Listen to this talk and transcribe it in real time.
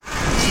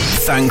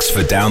Thanks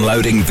for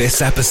downloading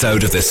this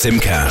episode of the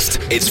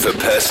SimCast. It's for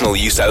personal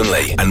use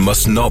only and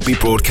must not be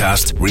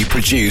broadcast,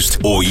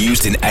 reproduced, or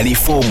used in any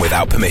form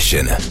without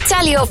permission.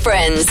 Tell your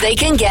friends they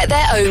can get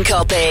their own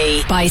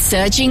copy by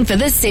searching for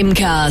the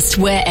SimCast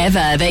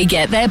wherever they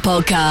get their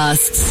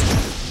podcasts.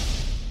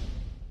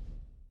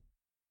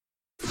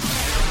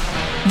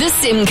 The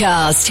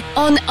SimCast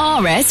on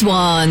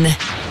RS1.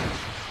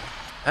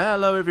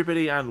 Hello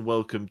everybody and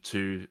welcome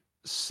to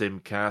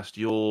SimCast,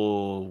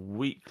 your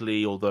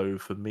weekly, although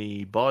for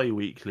me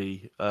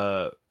bi-weekly,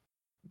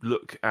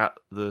 look at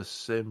the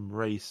sim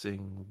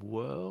racing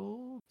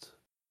world.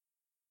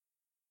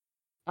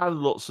 And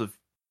lots of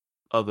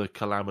other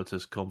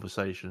calamitous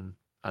conversation,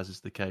 as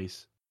is the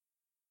case.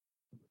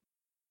 Can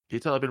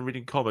you tell I've been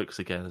reading comics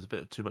again? There's a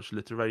bit of too much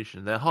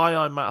alliteration there. Hi,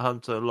 I'm Matt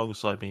Hunter.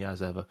 Alongside me,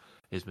 as ever,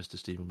 is Mr.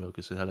 Stephen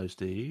Wilkinson. Hello,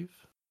 Steve.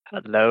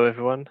 Hello,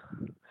 everyone.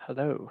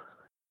 Hello.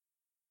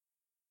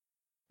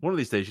 One of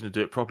these days, you're going to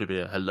do it properly, be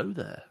a hello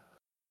there.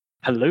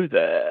 Hello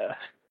there.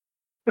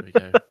 There we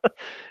go.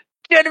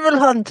 General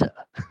Hunter.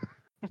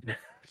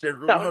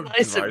 General That was Hunter,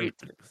 nice of you.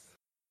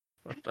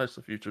 Nice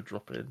of you to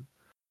drop in.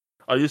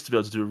 I used to be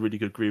able to do a really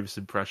good Grievous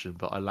impression,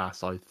 but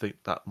alas, I think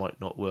that might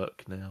not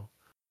work now.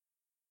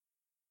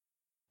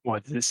 Why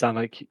does it sound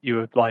like you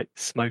were like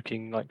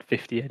smoking like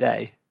 50 a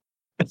day?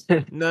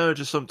 No,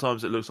 just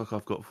sometimes it looks like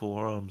I've got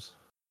 4 arms.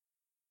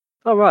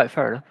 Oh, right,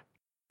 fair enough.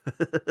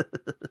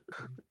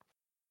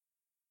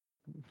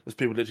 There's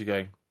people literally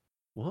going,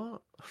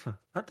 what?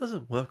 That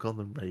doesn't work on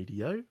the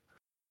radio.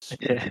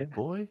 Stupid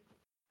boy.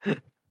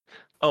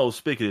 Oh,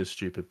 speaking of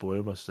stupid boy,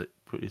 I must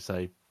quickly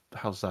say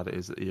how sad it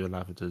is that Ian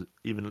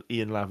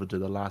Lavender,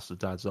 the last of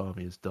Dad's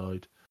army, has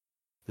died.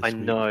 I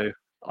know.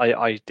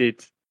 I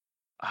did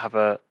have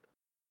a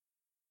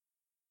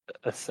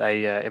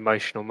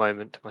emotional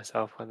moment to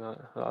myself when I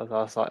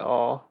was like,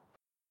 oh.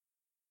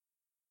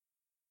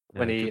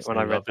 When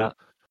I read that.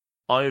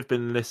 I've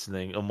been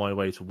listening on my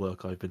way to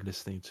work. I've been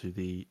listening to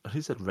he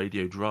said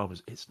radio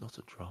dramas. It's not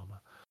a drama.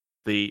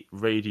 The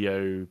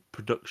radio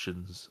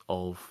productions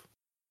of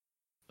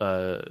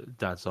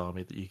Dad's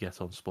Army that you get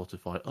on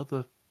Spotify.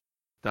 Other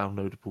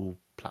downloadable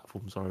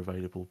platforms are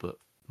available, but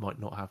might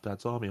not have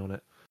Dad's Army on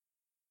it.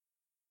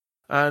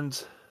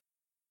 And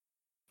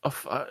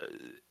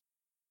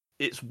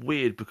it's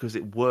weird because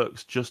it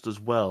works just as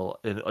well.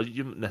 And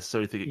you don't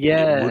necessarily think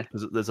it would,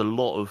 because there's a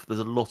lot of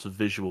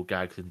visual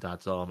gags in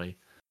Dad's Army.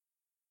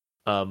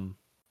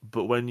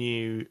 But when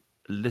you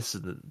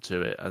listen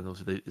to it, and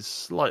obviously it's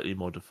slightly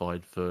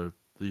modified for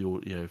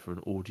for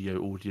an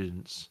audio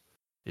audience,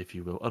 if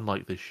you will,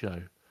 unlike this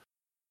show.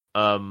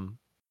 I've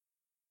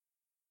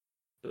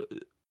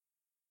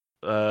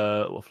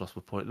lost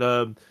my point.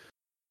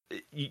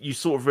 You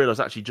sort of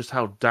realise actually just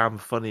how damn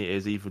funny it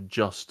is, even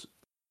just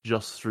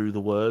through the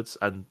words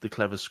and the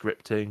clever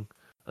scripting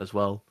as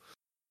well.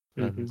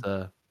 Mm-hmm.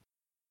 And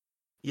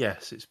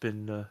yes, I've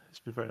been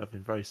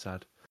very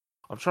sad.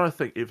 I'm trying to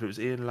think if it was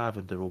Ian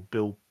Lavender or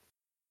Bill.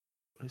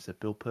 What is it?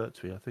 Bill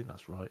Pertwee? I think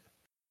that's right.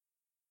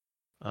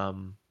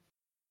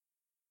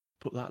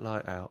 Put that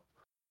light out.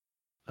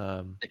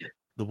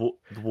 The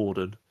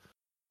warden.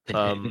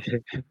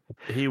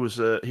 He was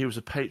a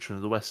patron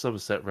of the West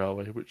Somerset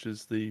Railway, which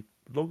is the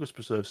longest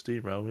preserved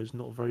steam railway. It's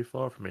not very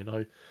far from me, and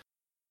I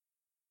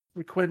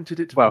frequented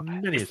it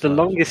many times. It's the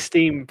longest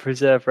steam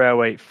preserved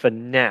railway for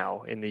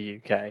now in the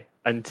UK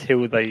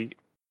until they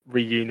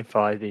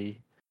reunify the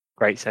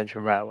Great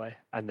Central Railway,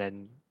 and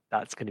then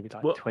that's going to be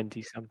like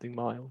 20-something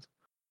miles.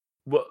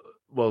 Well,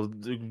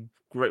 the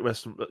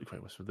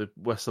the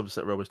West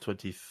Somerset Railway is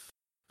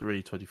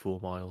 23, 24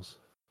 miles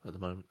at the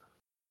moment.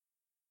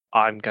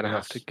 I'm going to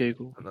have to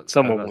Google.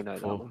 Someone will know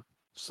that one.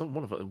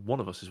 One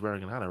of us is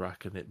wearing an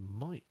anorak, and it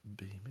might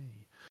be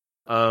me.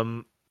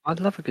 I'd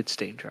love a good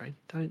steam train.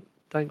 Don't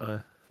take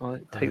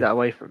that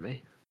away from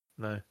me.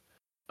 No.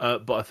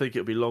 But I think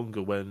it'll be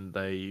longer when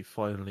they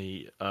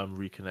finally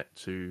reconnect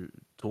to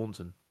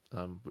Taunton,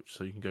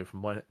 so you can go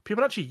from Minehead.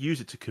 People actually use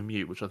it to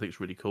commute, which I think is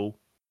really cool.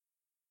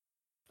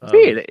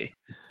 Really?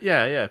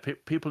 Yeah.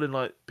 People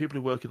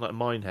who work in like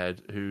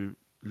Minehead, who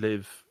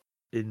live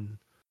in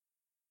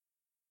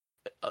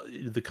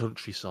the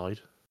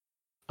countryside.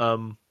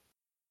 There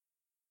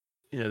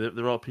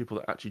are people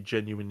that actually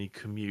genuinely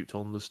commute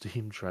on the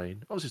steam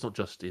train. Obviously, it's not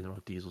just steam; there are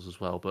diesels as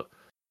well, but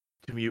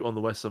commute on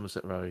the West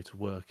Somerset Railway to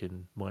work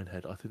in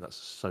Minehead. I think that's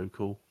so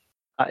cool.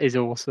 That is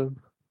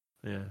awesome.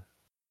 Yeah.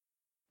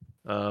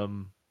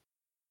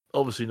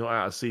 Obviously not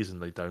out of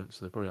season they don't,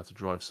 so they probably have to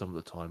drive some of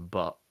the time,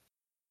 but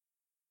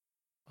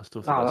I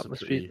still think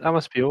that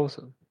must be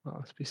awesome. That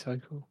must be so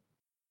cool.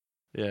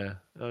 Yeah.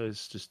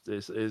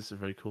 It's a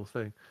very cool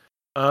thing.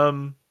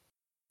 So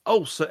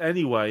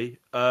anyway,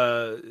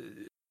 what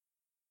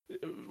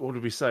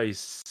did we say?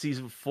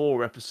 Season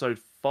 4, episode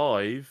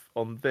 5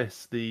 on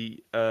this,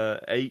 the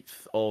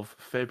 8th of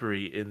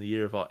February in the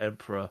year of our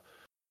Emperor,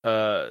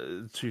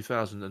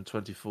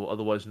 2024,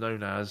 otherwise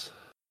known as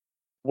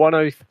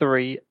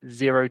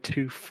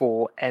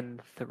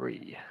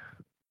 103024N3.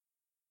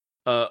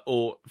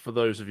 Or for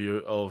those of you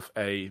of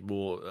a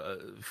more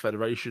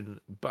Federation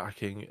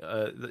backing,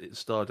 the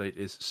stardate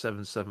is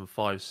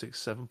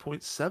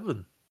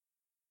 77567.7.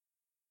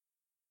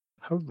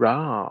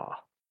 Hurrah!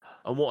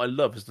 And what I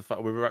love is the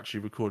fact we were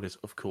actually recording this,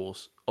 of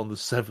course, on the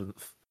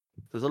 7th.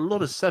 There's a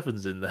lot of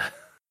sevens in there.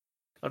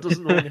 That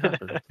doesn't normally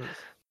happen.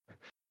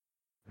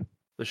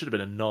 There should have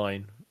been a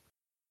 9.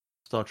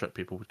 Star Trek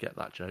people would get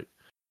that joke.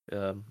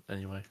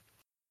 Anyway.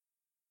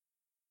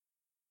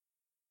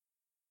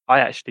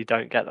 I actually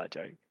don't get that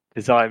joke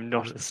because I'm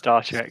not a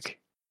Star Trek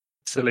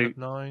absolute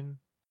 9.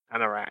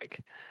 anorak.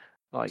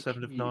 Like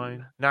 7 of you.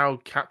 9. Now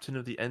captain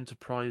of the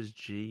Enterprise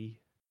G.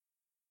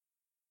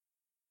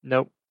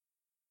 Nope.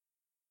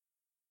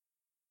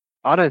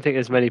 I don't think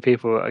as many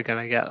people are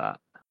going to get that.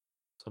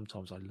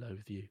 Sometimes I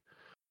loathe you.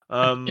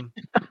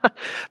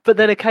 But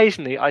then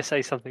occasionally I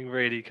say something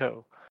really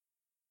cool.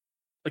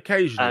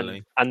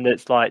 Occasionally. And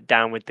it's like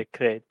down with the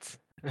kids.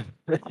 Yeah,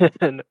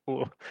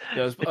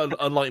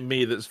 unlike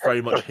me, that's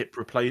very much hip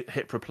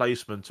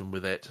replacement and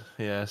with it.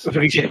 Yes.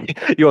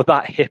 You're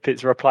that hip,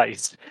 it's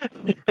replaced.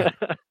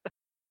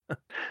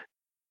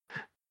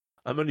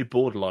 I'm only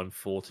borderline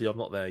 40. I'm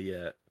not there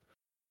yet.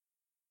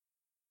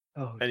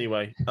 Oh,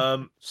 anyway,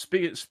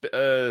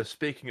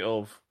 speaking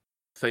of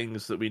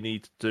things that we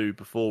need to do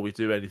before we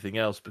do anything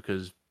else,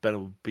 because Ben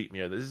will beat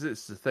me over. This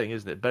is the thing,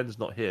 isn't it? Ben's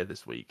not here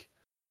this week.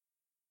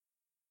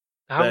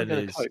 How are we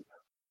going to cope?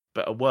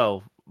 But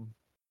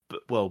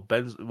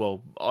Ben's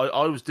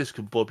I was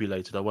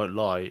discombobulated. I won't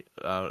lie.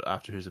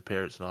 After his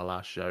appearance in our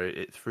last show,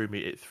 it threw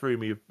me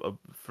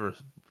for a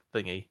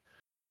thingy.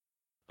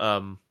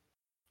 I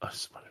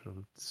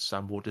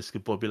sound more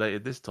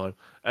discombobulated this time.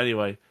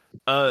 Anyway,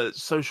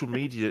 social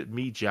media.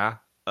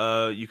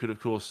 You could,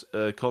 of course,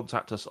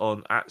 contact us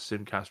on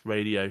 @SimCast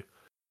Radio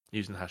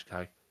using the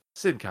hashtag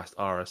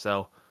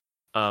SimCastRSL.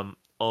 On,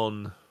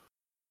 I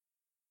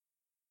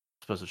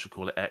suppose I should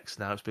call it X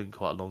now. It's been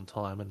quite a long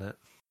time, isn't it?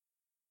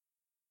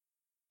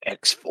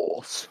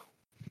 X-Force.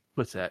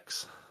 With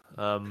X.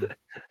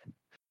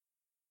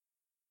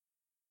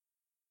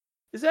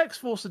 Is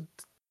X-Force a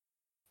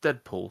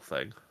Deadpool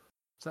thing?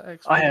 Is that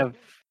X-Force?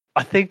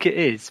 I think it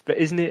is, but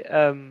isn't it?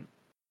 Oh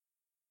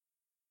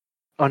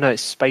no,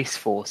 it's Space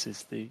Force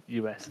is the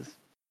US.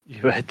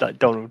 You had like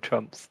Donald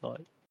Trump's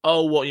like.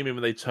 Oh, what you mean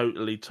when they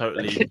totally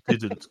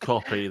didn't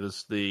copy the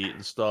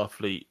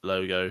Starfleet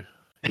logo?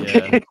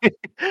 Yeah.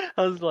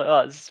 I was like,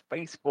 oh, it's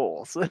Space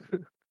Force.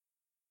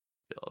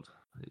 God,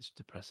 it's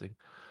depressing.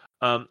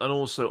 And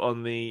also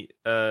on the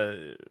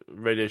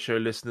Radio Show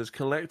Listeners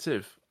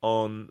Collective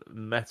on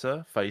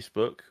Meta,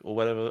 Facebook, or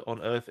whatever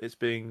on earth it's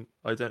being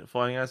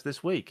identifying as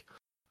this week.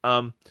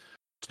 2,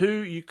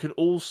 you can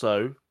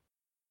also...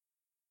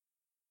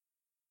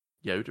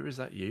 Yoda, is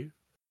that you?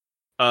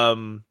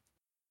 Talk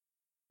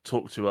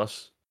to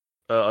us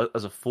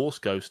as a Force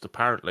Ghost,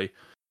 apparently.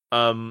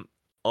 On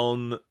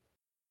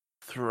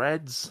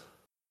Threads,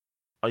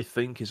 I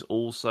think, is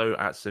also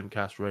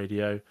 @SimCast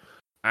Radio.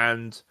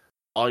 And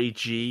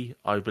IG,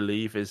 I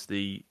believe, is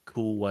the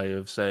way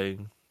of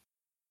saying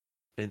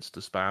Insta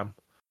spam.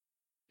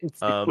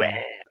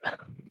 Instagram.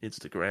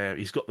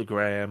 He's got the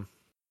gram.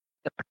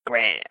 He's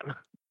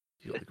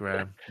got the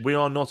gram. We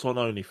are not on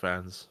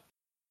OnlyFans.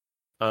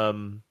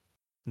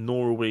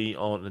 Nor are we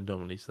on. No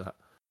one needs that.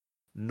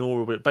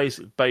 Nor are we.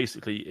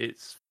 Basically,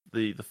 it's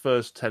the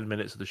first 10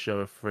 minutes of the show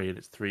are free, and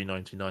it's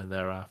 $3.99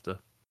 thereafter.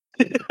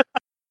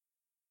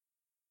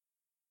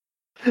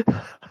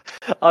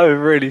 I was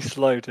really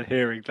slow to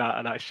hearing that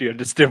and actually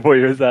understood what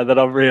you were saying. Then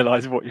I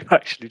realised what you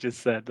actually just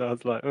said. I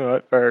was like, all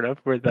right, fair enough,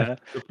 we're there.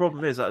 The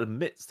problem is that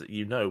admits that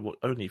you know what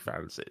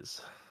OnlyFans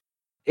is.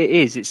 It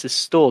is. It's a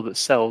store that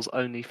sells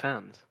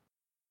OnlyFans.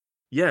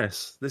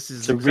 Yes, this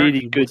is a exactly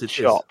really good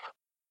shop.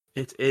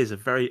 It is a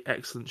very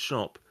excellent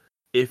shop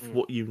if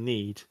what you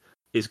need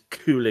is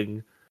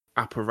cooling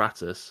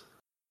apparatus.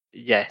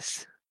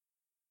 Yes.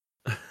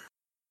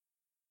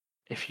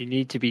 If you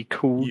need to be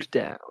cooled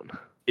down.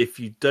 If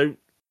you don't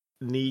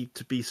need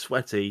to be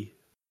sweaty,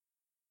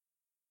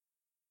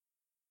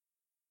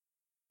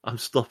 I'm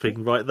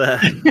stopping right there,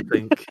 I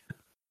think.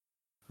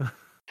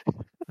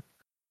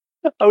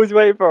 I was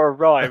waiting for a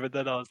rhyme, and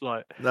then I was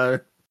like, No,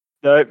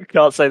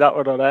 can't say that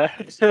one on air.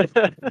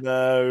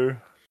 No.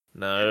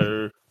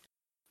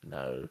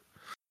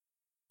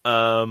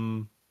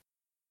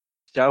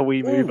 Shall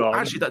we move on?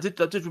 Actually,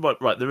 that did remind.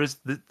 Right, there is.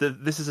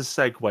 This is a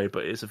segue,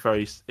 but it's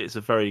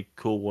a very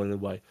cool one in a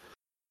way.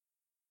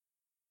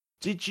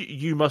 Did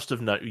you must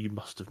have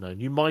known.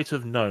 You might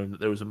have known that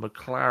there was a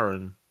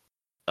McLaren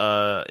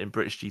in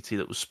British GT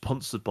that was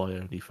sponsored by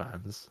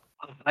OnlyFans.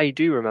 I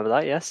do remember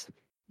that. Yes.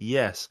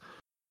 Yes.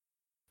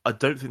 I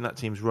don't think that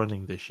team's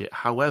running this year.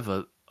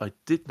 However, I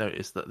did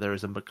notice that there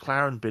is a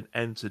McLaren been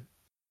entered.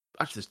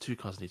 Actually, there's 2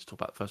 cars I need to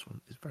talk about. The first one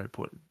is very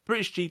important.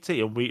 British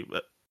GT, and we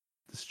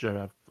this show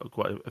have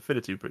quite an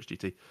affinity with British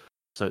GT,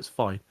 so it's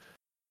fine.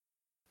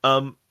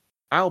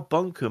 Al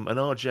Buncombe and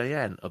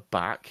RJN are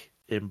back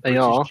in British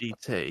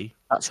GT.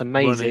 That's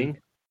amazing.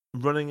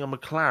 Running a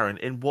McLaren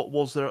in what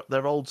was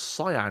their old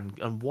cyan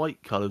and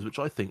white colours, which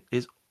I think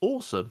is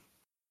awesome.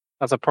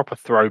 That's a proper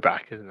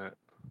throwback, isn't it?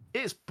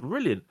 It's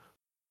brilliant.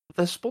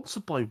 They're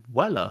sponsored by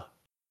Weller.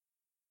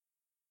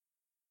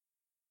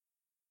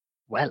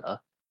 Weller?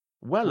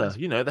 Weller,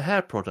 you know, the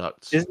hair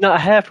products. Isn't that a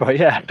hair product?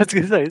 Yeah, I was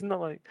going to say, isn't that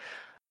like...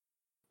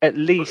 At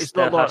least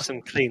they'll have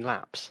some clean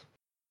laps.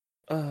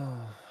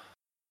 Oh,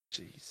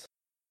 jeez.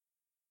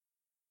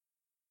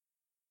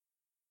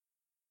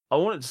 I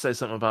wanted to say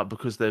something about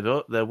because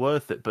they're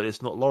worth it, but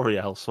it's not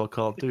L'Oreal, so I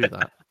can't do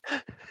that.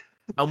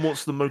 And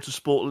what's the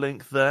motorsport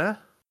link there?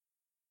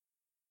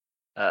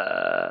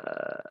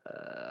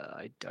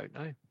 I don't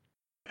know.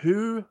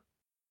 Who?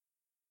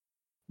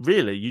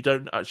 Really? You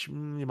don't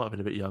actually... You might have been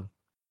a bit young.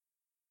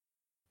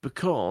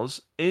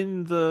 Because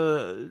in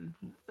the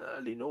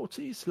early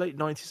noughties, late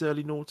 90s,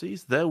 early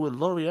noughties, there were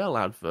L'Oreal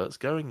adverts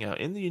going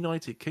out in the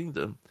United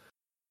Kingdom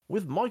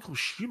with Michael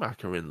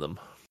Schumacher in them.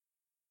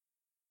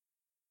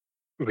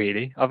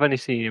 Really? I've only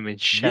seen him in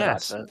Shell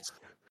adverts.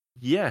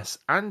 Yes,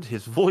 and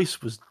his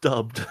voice was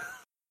dubbed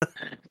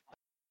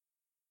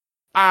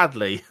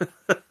badly.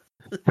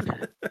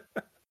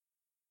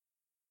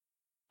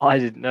 I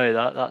didn't know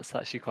that. That's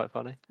actually quite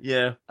funny.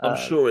 Yeah, I'm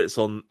sure it's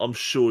on. I'm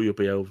sure you'll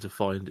be able to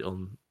find it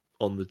on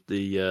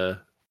the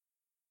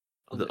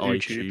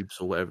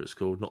iTubes or whatever it's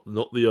called.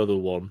 Not the other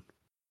one.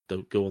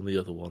 Don't go on the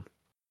other one.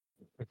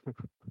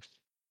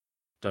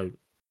 Don't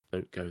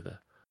go there.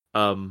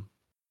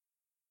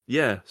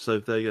 Yeah, so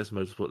there you go, some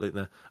motorsport link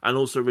there. And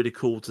also really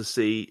cool to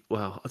see,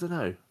 well, I don't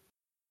know.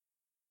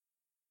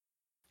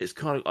 It's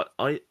kind of,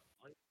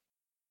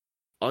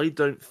 I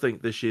don't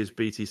think this year's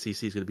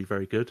BTCC is going to be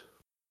very good.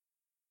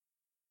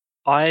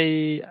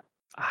 I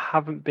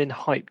haven't been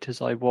hyped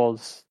as I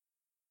was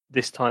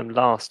this time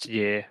last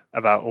year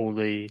about all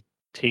the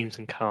teams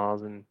and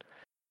cars and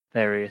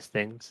various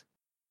things.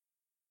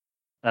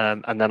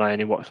 And then I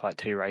only watched like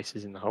 2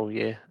 races in the whole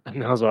year.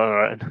 And I was like, all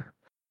right.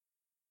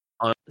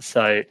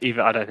 So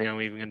I don't think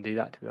I'm even going to do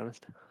that, to be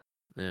honest.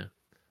 Yeah.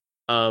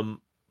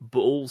 But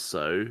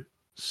also,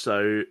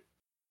 so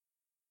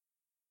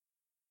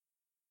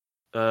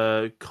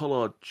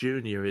Collard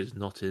Jr. is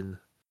not in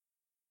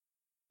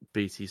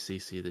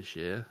BTCC this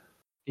year.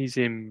 He's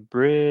in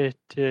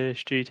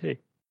British GT.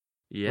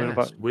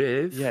 Yes,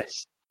 with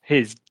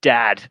his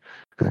dad.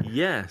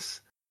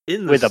 Yes,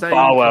 in the with same a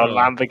Barwell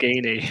car,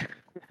 Lamborghini,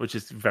 which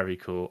is very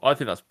cool. I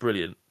think that's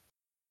brilliant.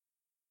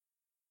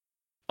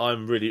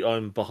 I'm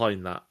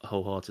behind that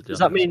wholeheartedly. Does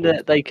that mean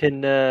that they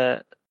can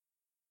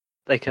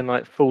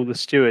like fool the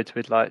stewards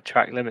with like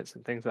track limits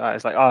and things like that?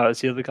 It's like, oh, it's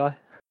the other guy,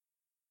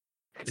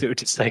 because it would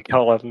just say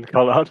Collard and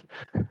Collard.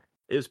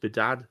 It was my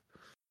dad.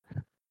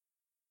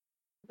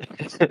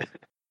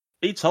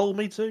 He told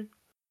me to.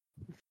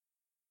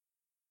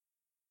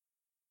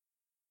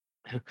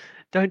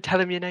 Don't tell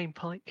him your name,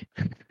 Pike.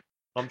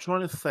 I'm trying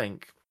to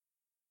think.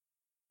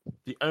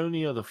 The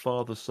only other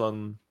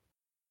father-son,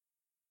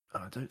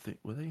 I don't think,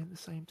 were they in the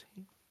same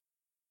team?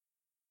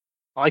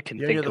 I can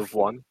think of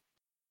one.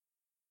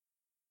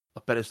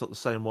 I bet it's not the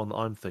same one that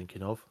I'm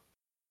thinking of.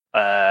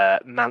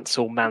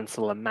 Mansell, and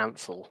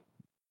Mansell.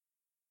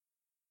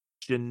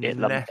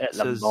 Ginetta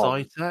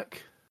Zytek?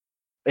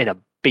 In a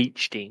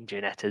beach team,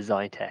 Ginetta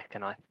Zytek,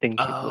 and I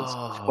think it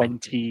was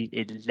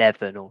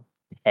 2011 or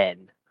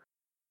 10.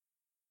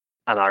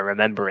 And I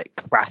remember it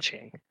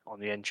crashing on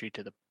the entry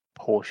to the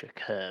Porsche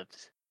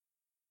curves.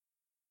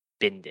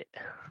 Binned it.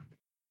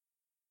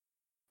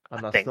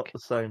 And that's not the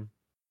same.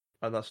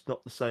 And that's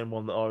not the same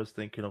one that I was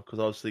thinking of, because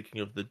I was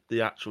thinking of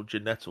the actual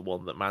Ginetta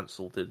one that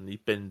Mansell did, and he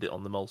binned it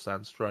on the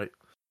Mulsanne Straight.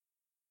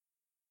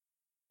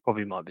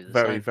 Probably might be the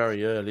same. Very,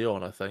 very early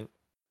on, I think.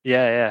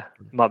 Yeah.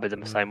 Might be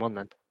the same one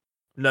then.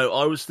 No,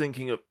 I was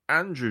thinking of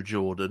Andrew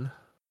Jordan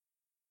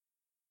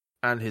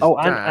and his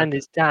dad. And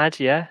his dad,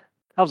 yeah.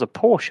 That was a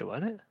Porsche,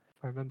 wasn't it?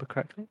 If I remember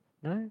correctly.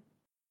 No?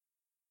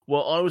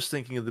 Well, I was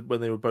thinking of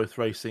when they were both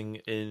racing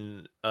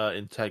in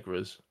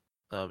Integras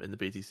in the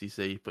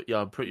BTCC, but yeah,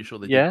 I'm pretty sure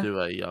they did do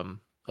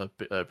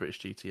a British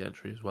GT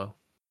entry as well.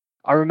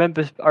 I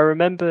remember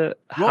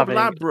Rob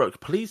Ladbroke,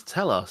 please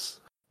tell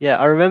us. Yeah,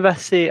 I remember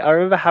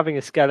having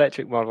a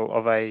Scalextric model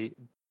of a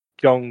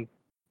John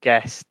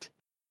Guest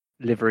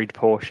liveried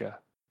Porsche.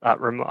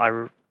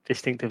 I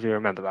distinctively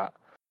remember that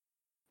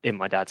in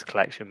my dad's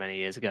collection many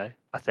years ago,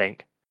 I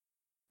think.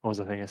 Or was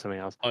I thinking of something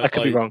else? I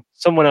could be wrong.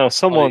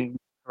 Someone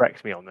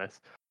correct me on this.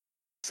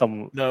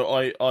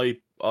 No,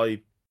 I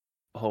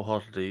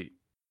wholeheartedly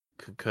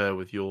concur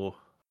with your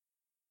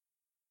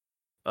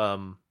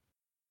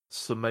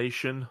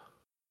summation.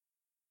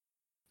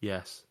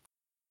 Yes.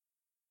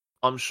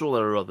 I'm sure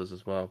there are others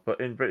as well, but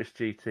in British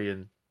GT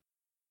and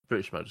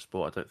British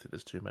Motorsport, I don't think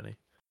there's too many.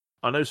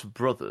 I know some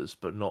brothers,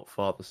 but not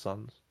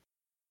father-sons.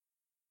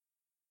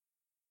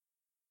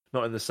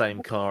 Not in the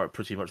same car at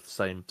pretty much the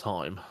same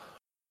time.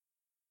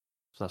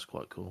 So that's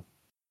quite cool.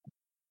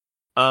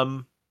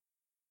 Or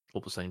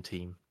the same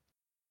team.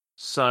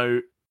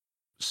 So,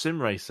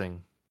 sim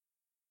racing.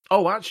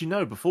 Oh, actually,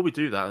 no. Before we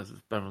do that,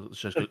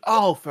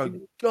 oh, for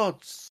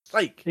God's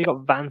sake! You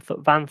got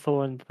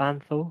Vanthor and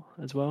Vanthor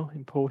as well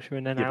in Porsche,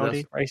 and then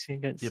Audi racing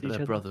against each other.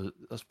 They're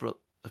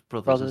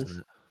brothers, isn't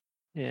it?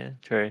 Yeah,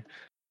 true.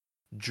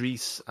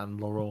 Dries and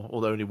Laurent,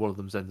 although only one of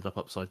them's ended up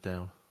upside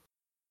down.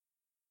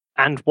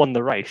 And won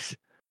the race.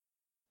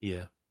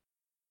 Yeah.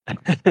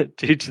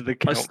 Due to the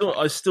count.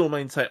 I still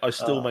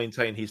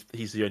maintain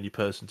he's the only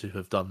person to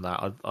have done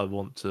that. I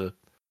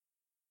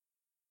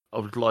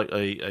would like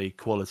a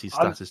quality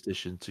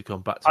statistician to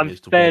come back to me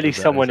as to whether barely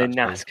someone in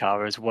actually...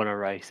 NASCAR has won a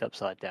race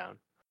upside down.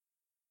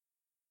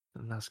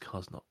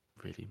 NASCAR's not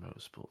really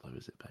motorsport, though,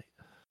 is it, mate?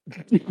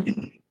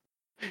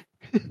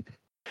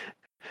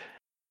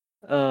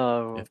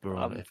 Oh, if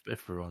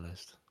we're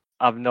honest,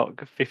 I'm not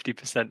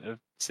 50% of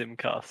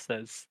SimCast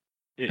says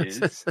it is.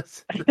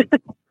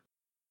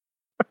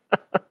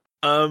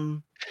 Do you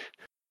want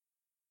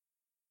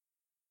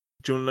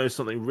to know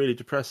something really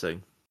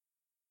depressing?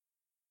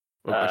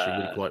 Well,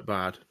 actually, really quite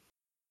bad.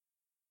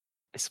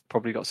 It's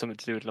probably got something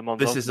to do with Le Mans.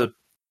 This is a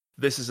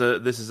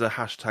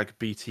hashtag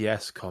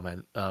BTS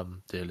comment,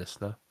 dear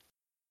listener.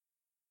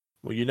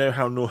 Well, you know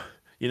how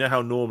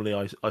normally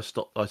I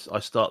start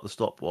the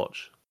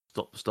stopwatch.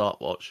 Stop the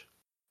start-watch.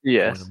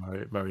 Yes.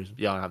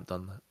 Yeah, I haven't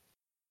done that.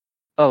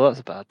 Oh, that's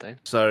a bad thing.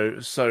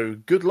 So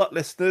good luck,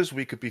 listeners.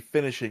 We could be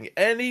finishing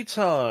any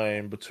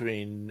time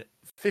between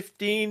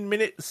 15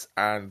 minutes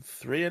and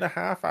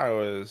 3.5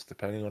 hours,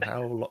 depending on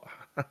how long.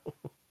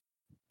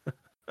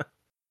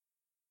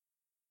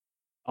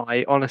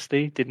 I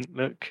honestly didn't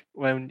look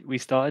when we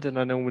started, and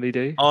I normally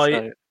do.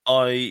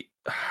 I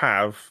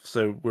have,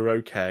 so we're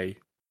okay.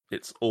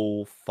 It's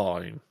all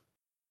fine.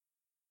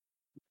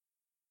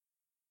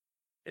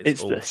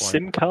 It's the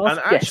SimCast and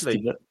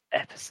actually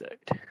episode.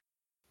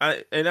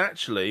 And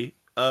actually,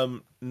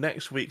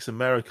 next week's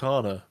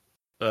Americana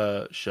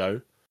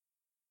show.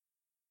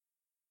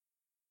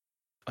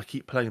 I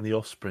keep playing the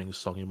Offspring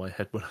song in my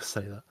head when I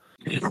say that.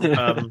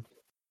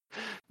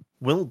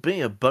 Will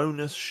be a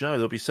bonus show.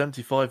 There'll be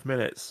 75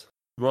 minutes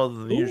rather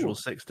than the usual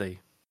 60.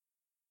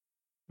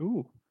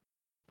 Ooh.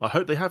 I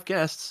hope they have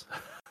guests.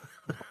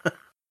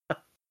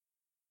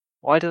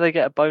 Why do they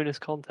get a bonus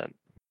content?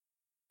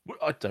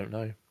 I don't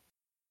know.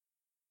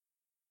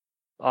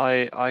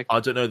 I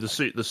don't know. The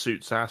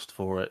suits asked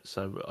for it,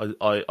 so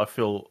I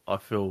feel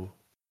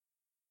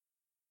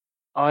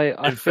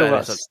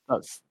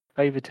that's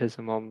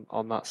favoritism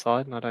on that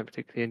side, and I don't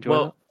particularly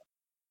enjoy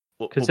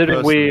that.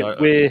 Considering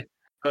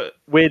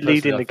we're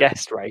leading the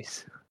guest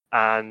race,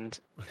 and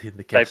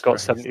they've got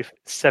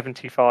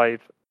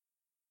 75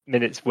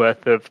 minutes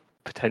worth of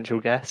potential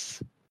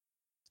guests.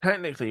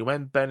 Technically,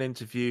 when Ben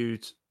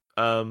interviewed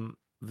the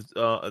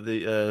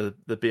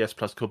BS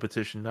Plus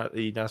competition,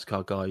 the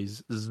NASCAR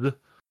guys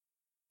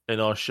in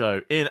our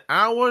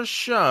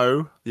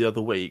show the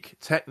other week,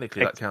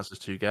 technically that counts as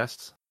 2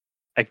 guests.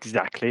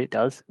 Exactly, it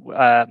does.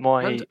 And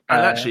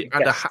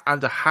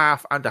a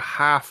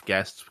half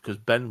guests because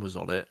Ben was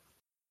on it.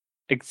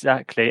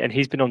 Exactly, and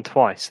he's been on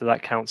twice, so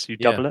that counts. You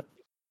double it.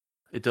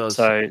 It does.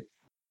 So,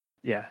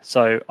 yeah.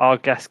 So our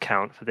guest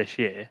count for this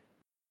year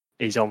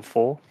is on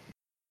 4.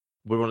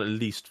 We're on at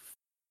least.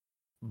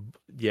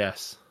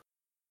 Yes.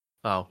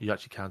 Oh, you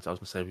actually counted. I was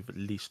going to say we've at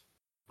least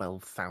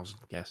 12,000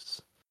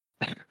 guests.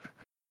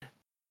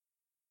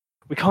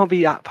 We can't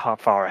be that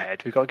far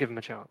ahead. We've got to give them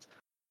a chance.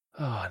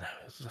 Oh, I know.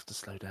 We'll just have to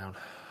slow down.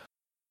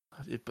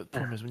 But the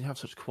problem is, when you have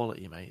such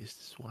quality, mate, it's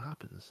just what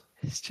happens.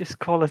 It's just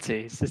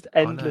quality. It's just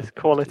endless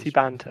quality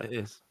banter. It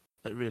is.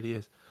 It really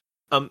is.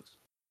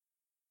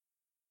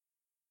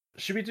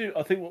 Should we do?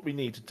 I think what we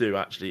need to do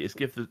actually is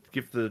give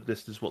the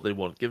listeners what they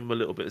want. Give them a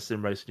little bit of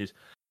sim racing news,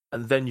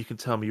 and then you can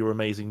tell me your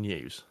amazing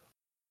news.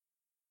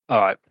 All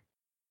right.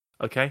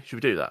 Okay. Should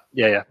we do that?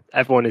 Yeah.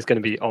 Everyone is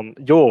going to be on.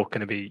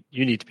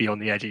 You need to be on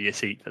the edge of your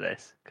seat for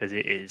this because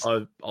it is.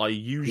 I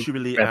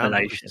usually am.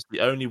 It's the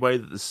only way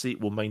that the seat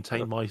will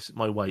maintain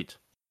my weight.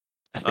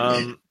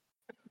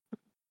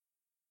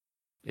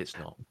 It's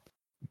not.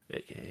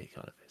 It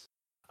kind of is.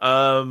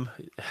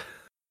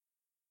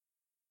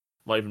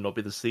 Might even not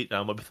be the seat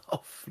now. Might be the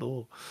whole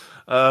floor.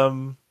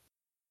 Le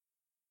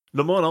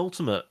Mans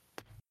Ultimate.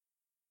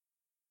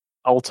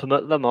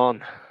 Ultimate Le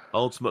Mans.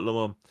 Ultimate Le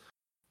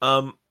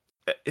Mans.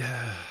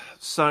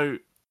 So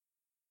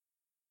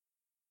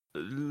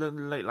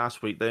late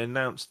last week they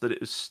announced that it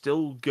was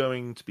still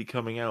going to be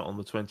coming out on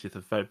the 20th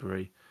of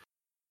February.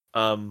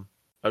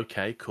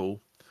 Okay,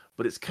 cool.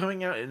 But it's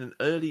coming out in an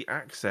early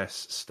access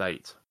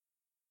state.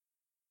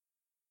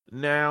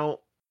 Now,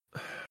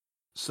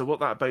 so what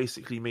that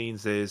basically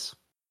means is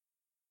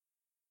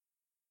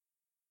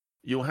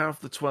you'll have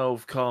the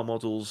 12 car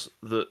models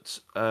that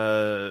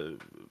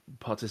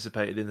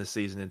participated in the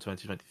season in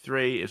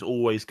 2023. It's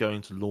always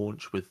going to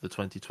launch with the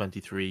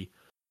 2023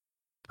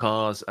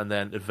 cars, and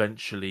then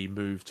eventually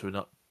move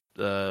to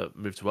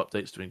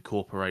updates to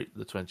incorporate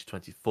the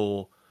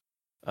 2024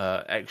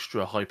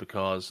 extra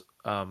hypercars,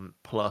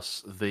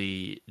 plus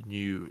the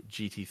new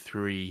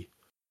GT3.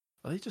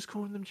 Are they just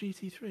calling them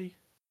GT3?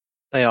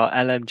 They are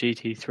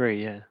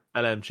LMGT3, yeah.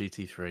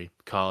 LMGT3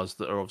 cars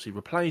that are obviously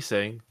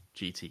replacing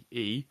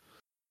GTE.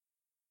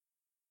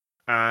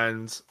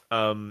 And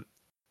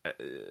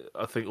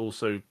I think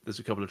also there's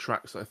a couple of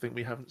tracks that I think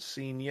we haven't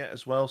seen yet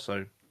as well.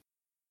 So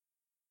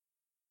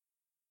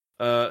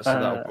So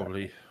that'll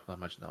probably, I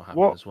imagine that'll happen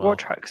what as well. what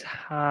tracks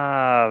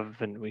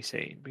haven't we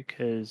seen?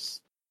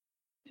 Because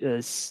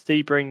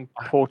Sebring,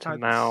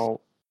 Portimao,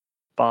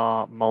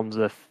 Bar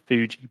Monza,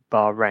 Fuji,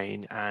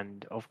 Bahrain,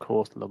 and of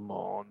course Le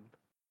Mans.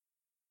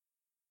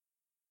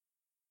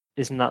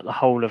 Isn't that the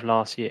whole of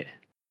last year?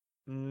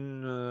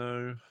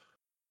 No.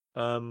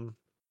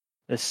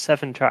 There's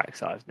 7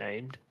 tracks I've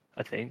named,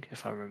 I think,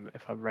 if I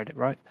read it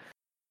right.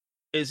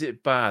 Is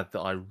it bad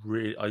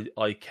that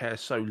I care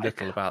so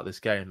little about this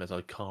game that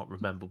I can't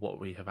remember what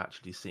we have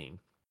actually seen?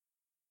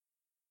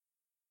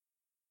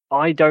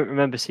 I don't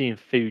remember seeing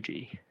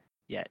Fuji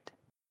yet.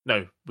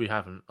 No, we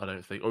haven't, I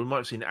don't think. Or we might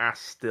have seen a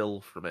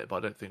still from it, but I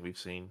don't think we've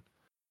seen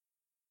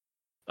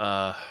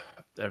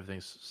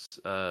everything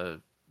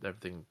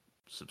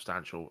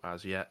substantial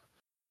as yet.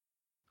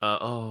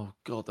 Oh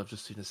god, I've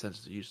just seen a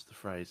sentence that uses the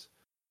phrase.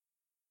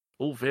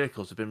 All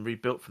vehicles have been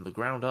rebuilt from the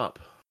ground up.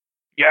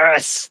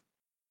 Yes!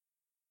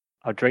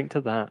 I'll drink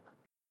to that.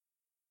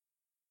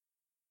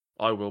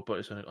 I will,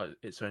 but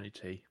it's only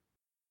tea.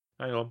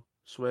 Hang on,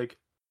 swig.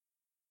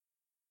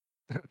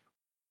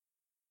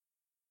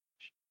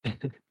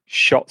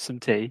 Shot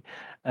some tea.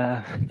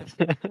 That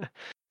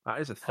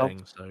is a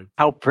thing.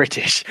 How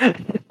British. How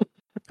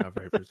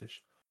very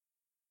British.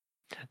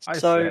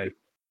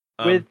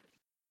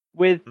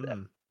 With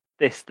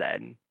this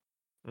then,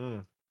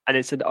 and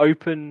it's an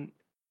open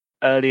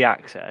early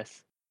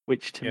access,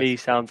 which to me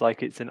sounds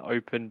like it's an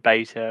open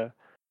beta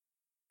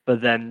for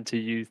them to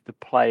use the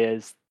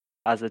players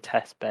as a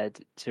test bed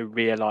to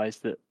realise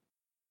that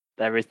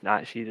there isn't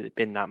actually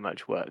been that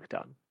much work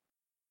done.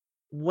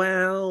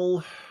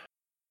 Well,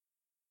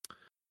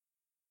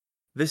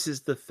 this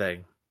is the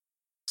thing.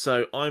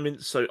 So I'm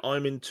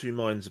in two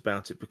minds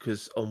about it,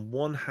 because on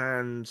one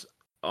hand,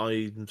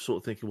 I'm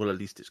sort of thinking, well, at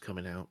least it's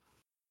coming out.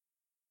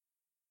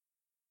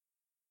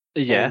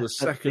 Yeah. On the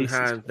second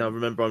hand, now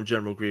remember I'm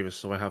General Grievous,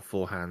 so I have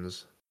 4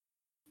 hands.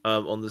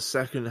 On the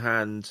second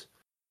hand,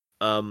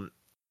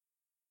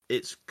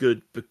 it's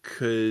good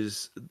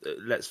because,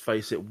 let's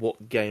face it,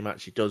 what game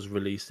actually does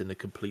release in a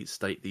complete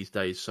state these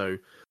days? So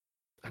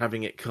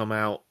having it come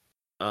out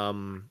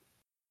and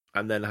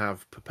then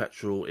have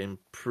perpetual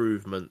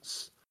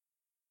improvements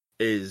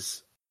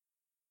is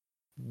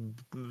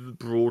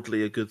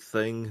broadly a good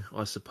thing,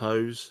 I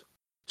suppose.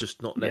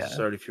 Just not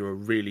necessarily if you're a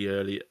really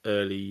early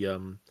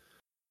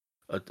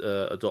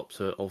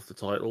adopter of the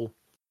title.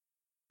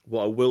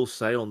 What I will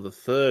say on the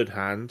third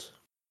hand,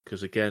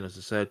 because again, as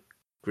I said,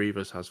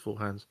 Grievous has 4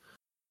 hands.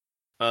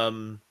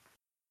 I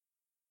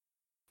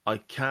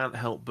can't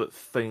help but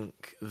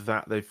think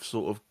that they've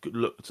sort of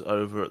looked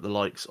over at the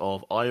likes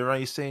of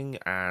iRacing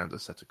and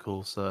Assetto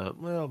Corsa.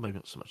 Well, maybe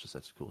not so much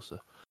Assetto Corsa.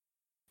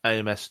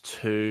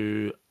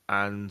 AMS2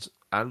 and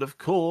of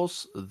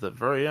course the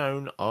very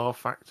own R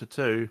Factor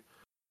 2,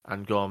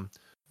 and gone,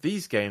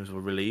 these games were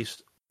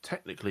released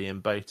technically in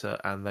beta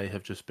and they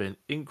have just been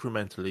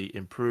incrementally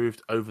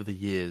improved over the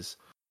years.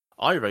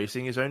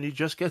 iRacing is only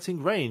just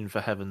getting rain,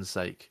 for heaven's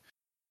sake.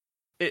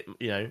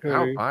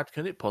 How bad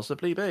can it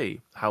possibly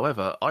be?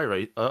 However,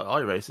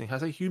 iRacing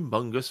has a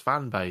humongous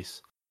fan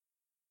base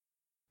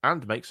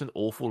and makes an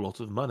awful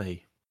lot of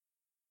money.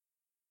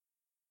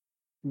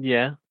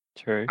 Yeah,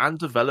 true. And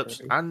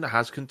develops and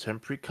has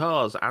contemporary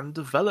cars and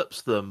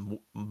develops them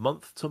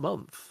month to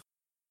month.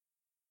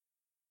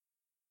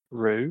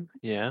 True,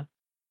 yeah.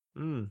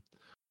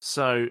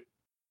 So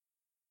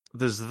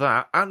there's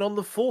that. And on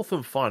the fourth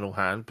and final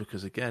hand,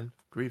 because again,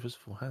 Grievous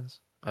 4 hands,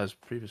 as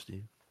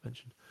previously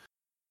mentioned,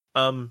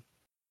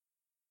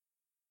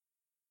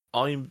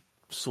 I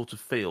sort of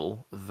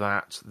feel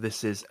that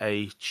this is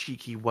a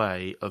cheeky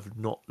way of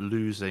not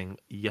losing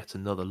yet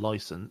another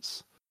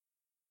license,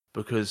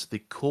 because the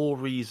core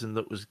reason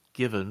that was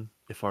given,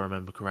 if I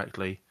remember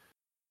correctly,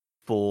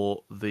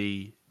 for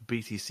the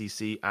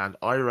BTCC and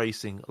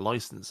iRacing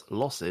license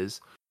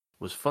losses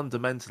was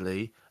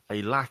fundamentally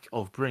a lack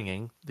of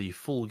bringing the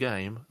full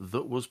game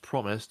that was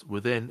promised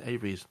within a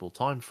reasonable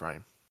time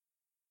frame,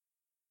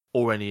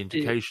 or any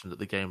indication that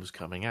the game was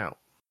coming out.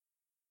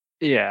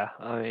 Yeah,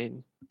 I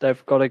mean,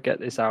 they've got to get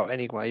this out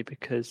anyway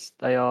because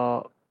they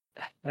are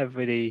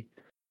heavily...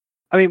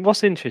 I mean,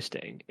 what's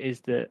interesting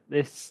is that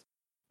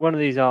one of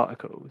these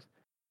articles,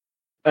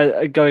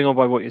 going on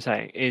by what you're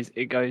saying, is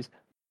it goes,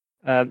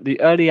 the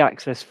early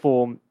access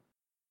form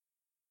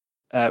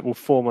will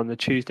form on the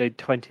Tuesday,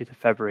 20th of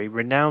February,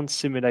 renowned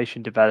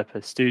simulation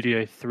developer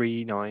Studio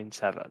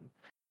 397.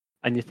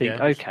 And you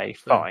think, okay,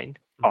 fine,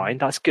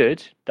 that's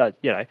good.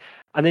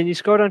 And then you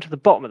scroll down to the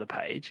bottom of the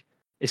page,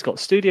 it's got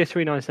Studio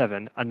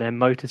 397 and then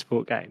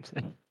Motorsport Games.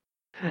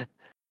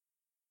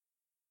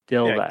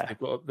 Still there.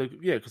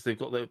 Because they've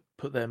got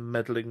put their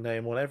meddling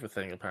name on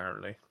everything,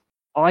 apparently.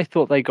 I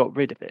thought they got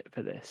rid of it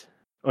for this.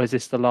 Or is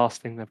this the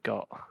last thing they've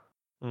got?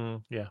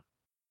 Yeah.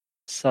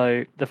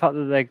 So the fact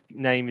that their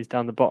name is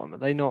down the bottom, are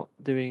they not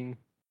doing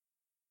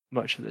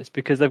much of this?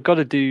 Because they've got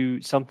to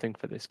do something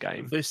for this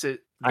game. This is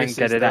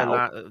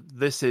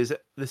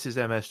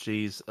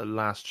MSG's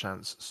last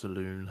chance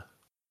saloon.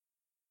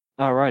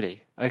 Alrighty,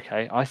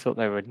 okay. I thought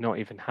they would not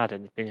even had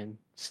anything in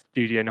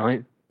Studio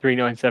 9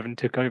 397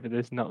 took over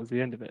this, and that was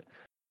the end of it.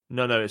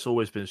 No, it's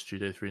always been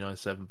Studio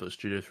 397, but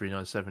Studio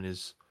 397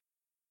 is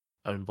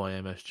owned by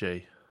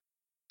MSG.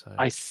 So.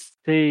 I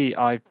see.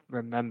 I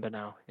remember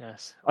now.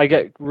 Yes, I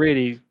get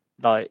really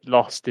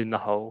lost in the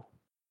whole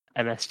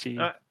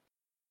MSG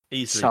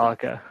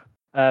saga.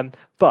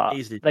 But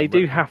they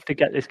do have to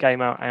get this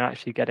game out and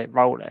actually get it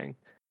rolling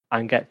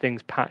and get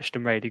things patched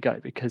and ready to go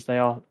because they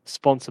are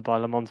sponsored by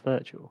Le Mans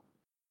Virtual.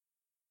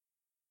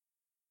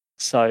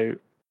 So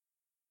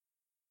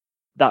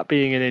that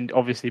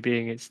obviously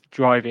being its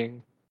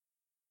driving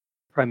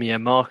premier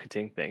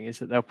marketing thing is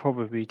that they'll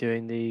probably be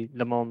doing the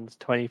Le Mans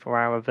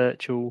 24-hour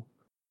virtual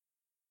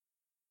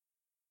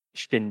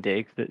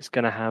shindig that's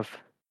going to have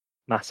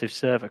massive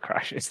server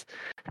crashes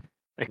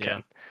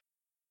again.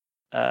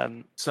 Yeah.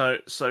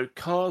 So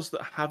cars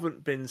that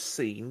haven't been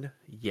seen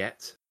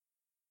yet,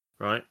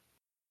 right?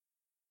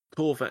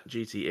 Corvette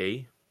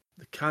GTE,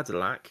 the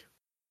Cadillac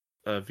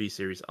V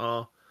Series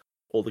R,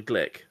 or the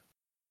Glick.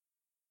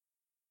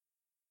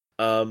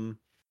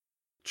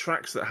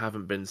 Tracks that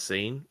haven't been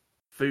seen,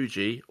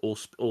 Fuji or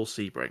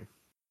Sebring.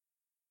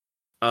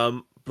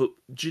 But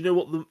do you know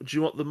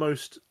what the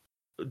most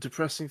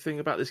depressing thing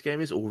about this game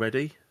is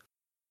already?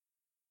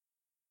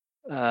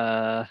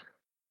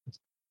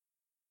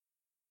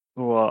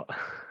 What?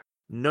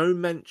 No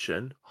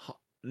mention,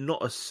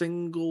 not a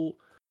single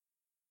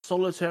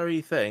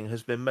solitary thing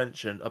has been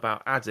mentioned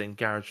about adding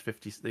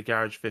the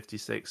Garage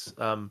 56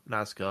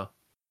 NASCAR.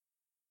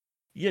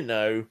 You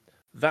know,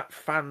 that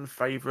fan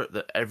favourite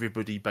that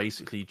everybody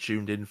basically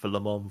tuned in for Le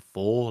Mans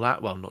 4.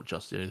 Not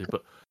just anything,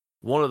 but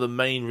one of the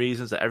main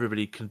reasons that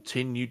everybody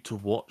continued to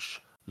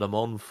watch Le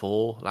Mans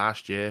 4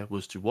 last year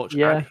was to watch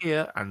and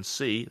hear and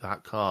see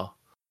that car.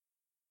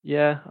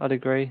 Yeah, I'd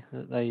agree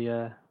that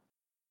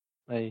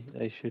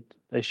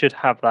they should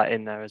have that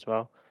in there as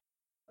well.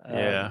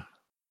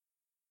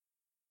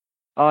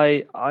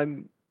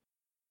 I'm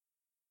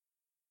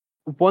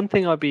one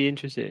thing I'd be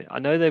interested in. I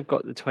know they've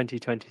got the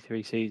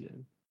 2023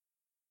 season.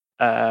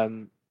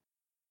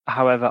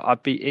 However,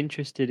 I'd be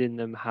interested in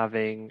them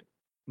having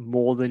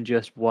more than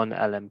just one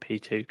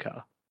LMP2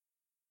 car,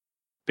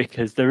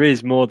 because there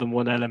is more than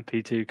one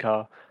LMP2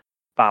 car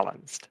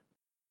balanced.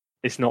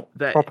 It's not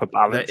proper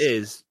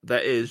balanced. There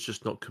is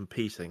just not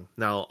competing.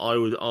 Now, I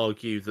would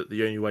argue that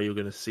the only way you're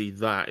going to see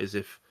that is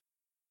if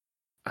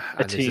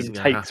a team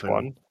takes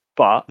one.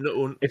 But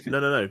no.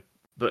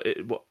 But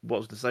what I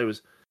was going to say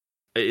was,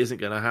 it isn't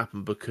going to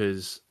happen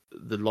because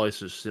the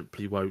license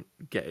simply won't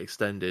get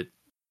extended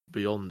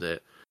beyond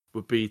it.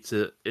 Would be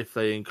if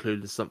they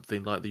included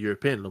something like the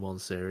European Le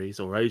Mans Series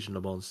or Asian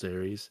Le Mans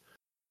Series,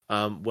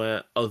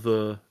 where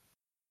other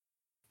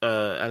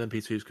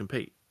LMP2s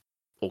compete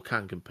or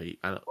can compete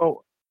and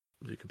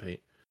do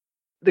compete.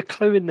 The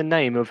clue in the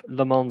name of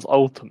Le Mans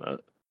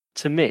Ultimate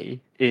to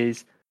me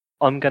is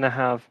I'm going to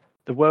have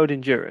the World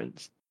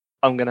Endurance,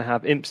 I'm going to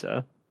have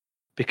IMSA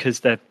because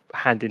they're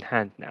hand in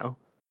hand now.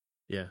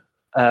 Yeah.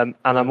 And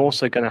I'm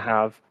also going to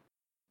have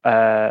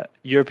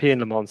European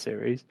Le Mans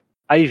Series,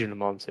 Asian Le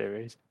Mans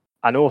Series,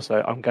 and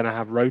also I'm going to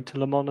have Road to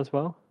Le Mans as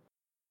well.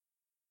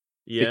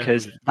 Yeah.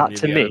 Because that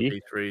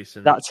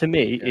to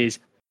me is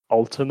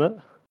ultimate.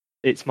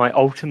 It's my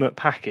ultimate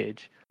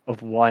package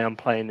of why I'm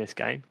playing this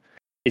game.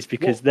 It's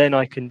because then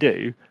I can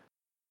do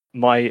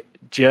my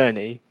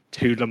journey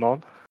to Le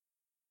Mans.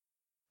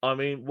 I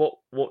mean, what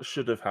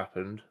should have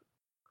happened,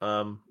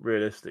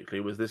 realistically,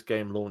 was this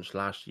game launched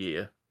last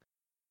year.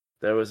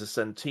 There was a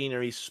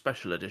Centenary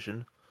Special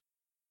Edition,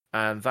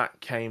 and that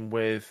came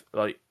with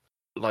like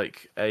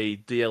a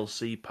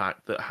DLC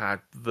pack that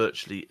had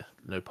virtually,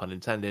 no pun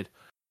intended,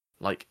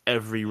 like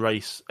every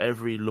race,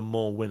 every Le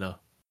Mans winner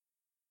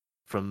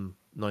from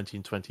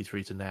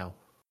 1923 to now.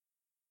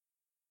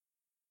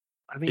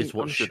 I mean, is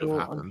what should have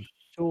happened. I'm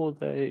sure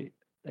they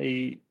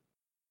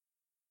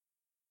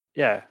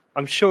yeah,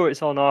 I'm sure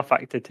it's on R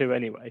Factor 2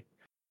 anyway.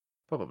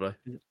 Probably.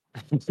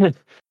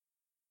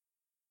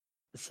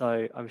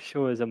 So I'm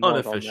sure there's a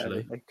mod on there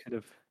that they could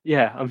have.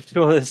 Yeah, I'm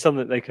sure there's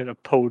something they could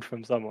have pulled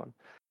from someone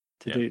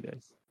to do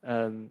this.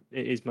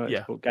 It is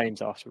motorsport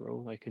games after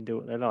all; they can do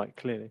what they like,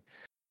 clearly.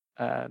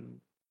 I'm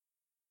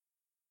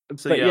a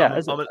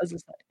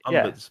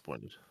bit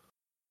disappointed.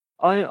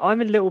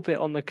 I'm a little bit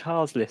on the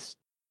cars list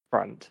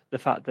front. The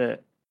fact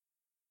that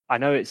I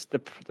know it's the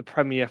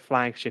premier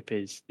flagship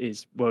is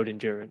World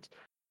Endurance.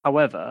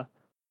 However,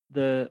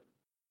 the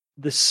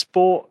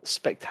sport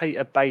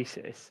spectator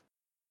basis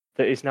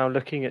that is now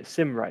looking at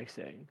sim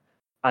racing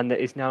and that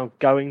is now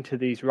going to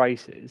these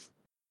races,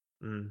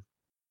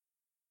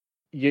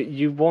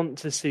 you want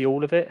to see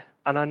all of it.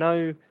 And I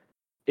know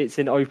it's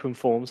in open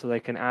form, so they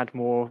can add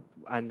more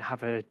and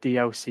have a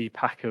DLC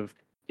pack of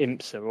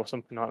IMSA or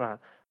something like that.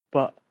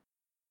 But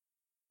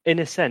in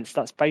a sense,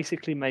 that's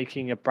basically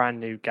making a brand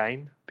new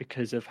game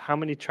because of how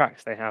many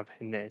tracks they have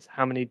in this,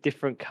 how many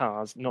different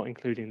cars, not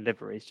including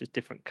liveries, just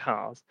different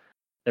cars.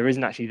 There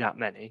isn't actually that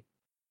many,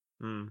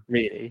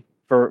 really,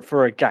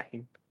 for a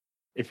game.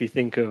 If you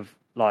think of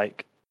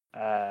like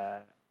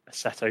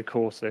Assetto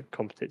Corsa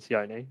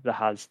Competizione that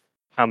has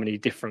how many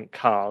different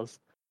cars,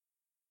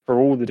 for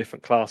all the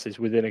different classes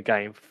within a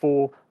game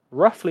for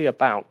roughly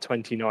about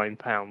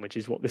 £29, which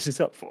is what this is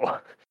up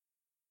for.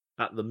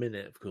 At the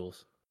minute, of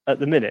course. At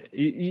the minute,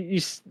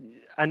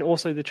 and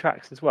also the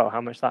tracks as well,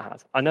 how much that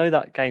has. I know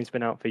that game's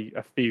been out for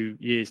a few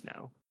years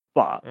now,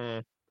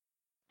 but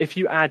if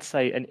you add,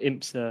 say, an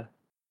IMSA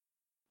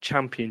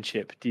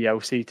Championship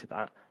DLC to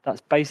that,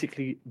 that's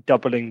basically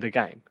doubling the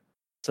game.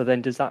 So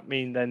then does that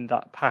mean then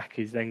that pack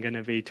is then going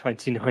to be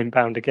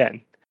 £29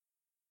 again?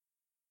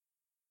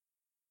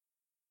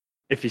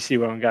 If you see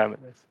where I'm going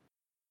with this.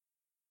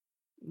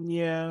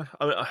 Yeah,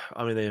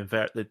 I mean,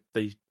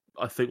 they.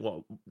 I think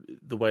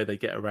the way they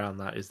get around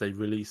that is they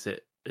release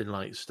it in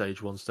like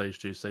stage 1, stage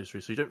 2, stage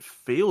 3, so you don't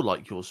feel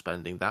like you're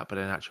spending that, but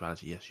in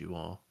actuality, yes, you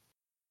are.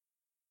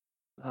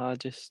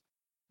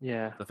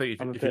 Yeah. I think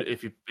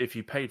if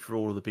you paid for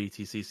all of the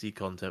BTCC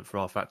content for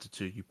R Factor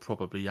 2, you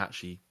probably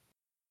actually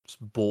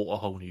bought a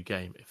whole new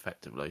game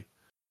effectively.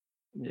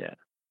 Yeah.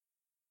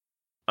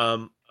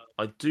 I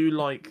do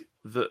like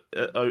that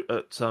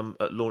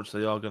at launch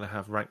they are going to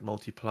have ranked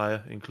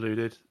multiplayer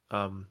included,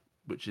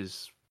 which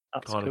is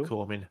kind of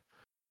cool. I mean,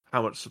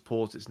 how much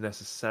support it's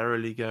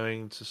necessarily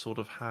going to sort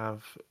of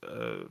have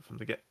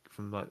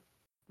from like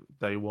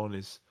day one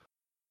is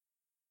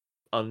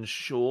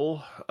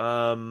unsure.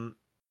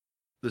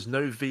 There's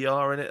no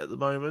VR in it at the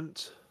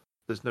moment.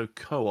 There's no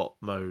co-op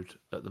mode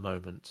at the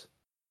moment,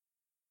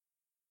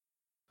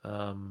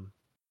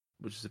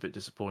 which is a bit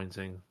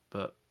disappointing.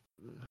 But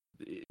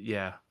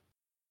yeah,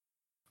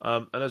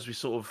 and as we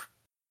sort of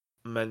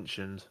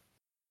mentioned,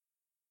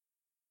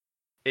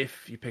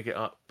 if you pick it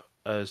up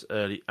as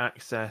early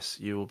access,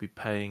 you will be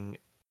paying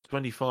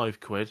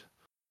 £25,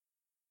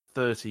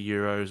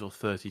 €30 or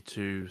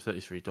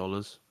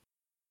 $33.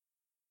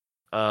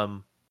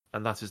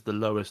 And that is the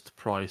lowest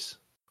price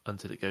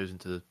until it goes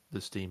into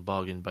the Steam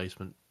bargain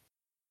basement.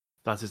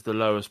 That is the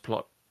lowest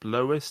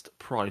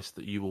price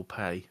that you will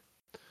pay.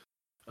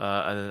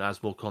 And then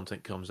as more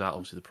content comes out,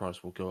 obviously the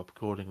price will go up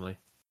accordingly.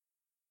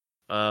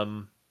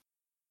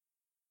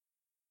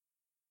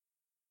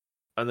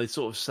 And they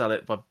sort of sell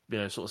it by,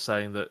 sort of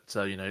saying that,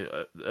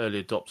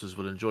 early adopters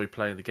will enjoy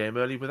playing the game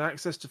early with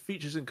access to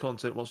features and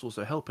content, whilst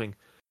also helping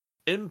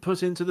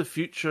input into the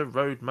future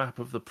roadmap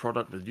of the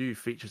product with new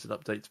features and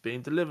updates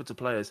being delivered to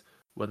players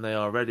when they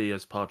are ready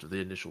as part of the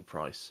initial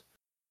price.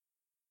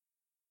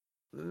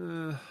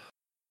 That's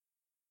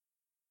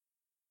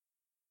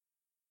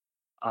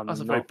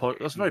a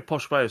very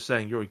posh way of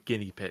saying you're a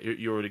guinea pig.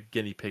 You're a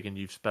guinea pig and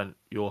you've spent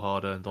your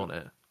hard-earned on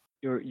it.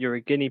 You're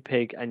a guinea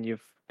pig and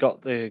you've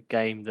got the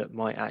game that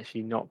might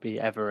actually not be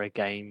ever a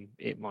game.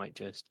 It might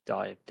just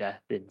die of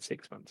death in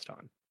 6 months'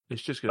 time.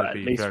 It's just going to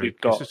be at least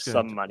we've got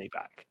some money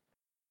back.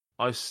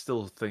 I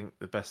still think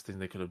the best thing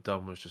they could have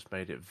done was just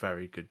made it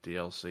very good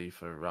DLC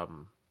for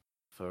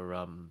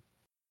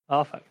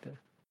R Factor.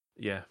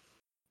 Yeah.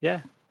 Yeah.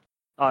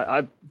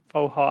 I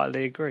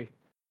wholeheartedly agree.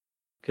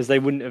 Because they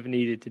wouldn't have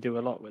needed to do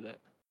a lot with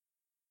it.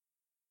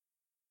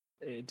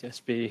 It'd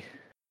just be...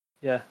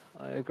 Yeah,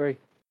 I agree.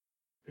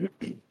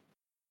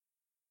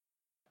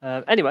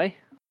 Anyway,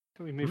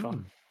 can we move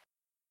on?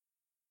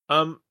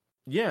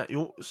 Yeah,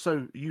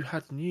 so you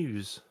had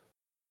news.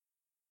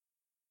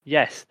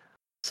 Yes.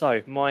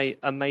 So, my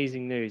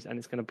amazing news, and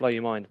it's going to blow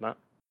your mind, Matt.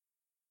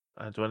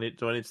 Do I need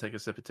to take a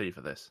sip of tea for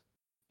this?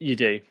 You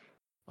do.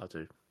 I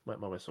do. Wet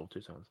my whistle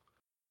 2 times.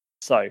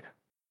 So,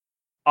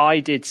 I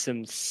did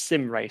some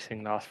sim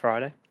racing last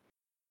Friday.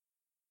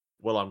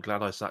 Well, I'm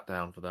glad I sat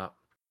down for that.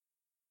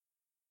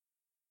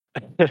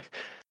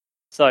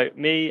 So,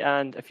 me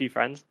and a few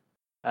friends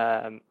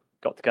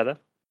got together.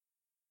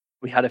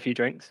 We had a few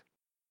drinks.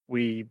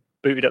 We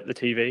booted up the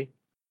TV.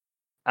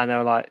 And they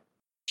were like,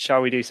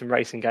 shall we do some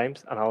racing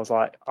games? And I was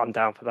like, I'm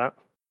down for that.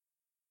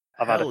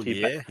 I've had a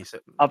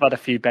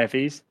few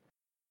bevies.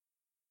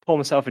 Pour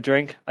myself a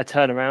drink. I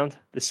turn around.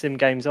 The sim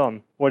game's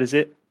on. What is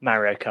it?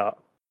 Mario Kart.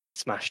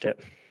 Smashed it.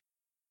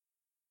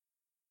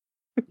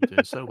 You're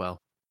doing so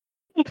well.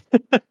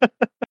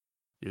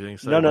 You're doing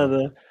so None well.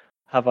 other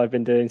have I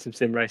been doing some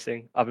sim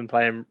racing. I've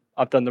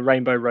done the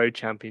Rainbow Road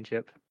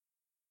Championship.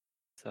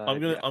 So, I'm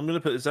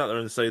gonna put this out there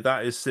and say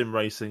that is sim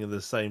racing in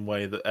the same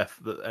way that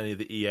any of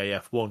the EA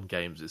F1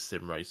 games is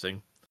sim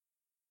racing.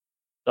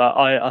 So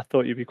I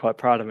thought you'd be quite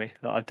proud of me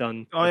that I've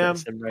done.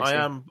 Sim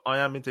racing. I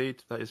am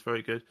indeed. That is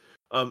very good.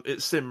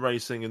 It's sim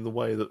racing in the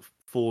way that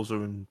Forza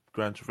and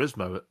Gran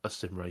Turismo are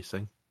sim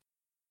racing.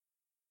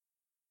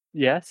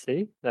 Yeah,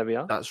 see, there we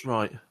are. That's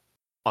right.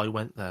 I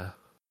went there.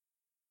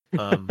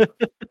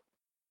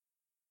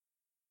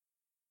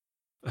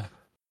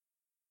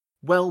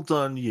 Well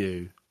done,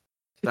 you.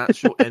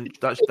 That's your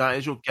that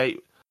is your gate.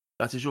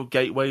 That is your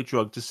gateway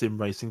drug to sim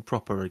racing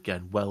proper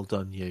again. Well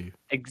done, you.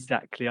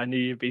 Exactly. I knew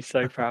you'd be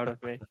so proud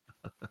of me.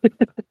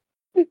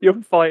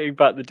 You're fighting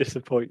back the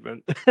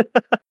disappointment.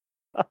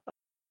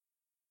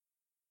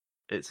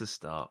 It's a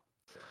start.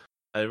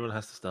 Everyone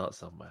has to start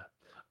somewhere.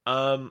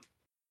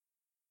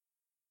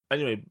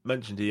 Anyway,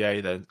 mentioned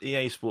EA then.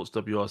 EA Sports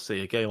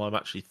WRC, a game I'm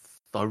actually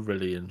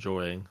thoroughly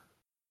enjoying.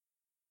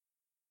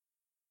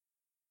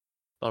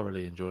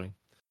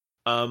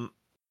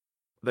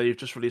 they've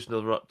just released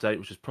another update,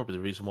 which is probably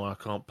the reason why I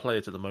can't play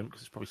it at the moment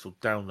because it's probably still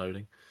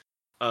downloading.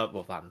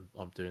 Well, that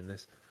I'm doing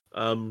this.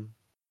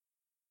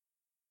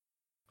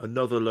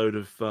 Another load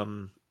of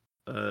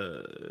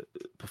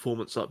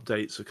performance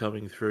updates are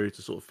coming through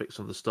to sort of fix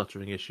some of the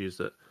stuttering issues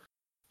that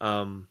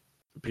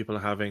people are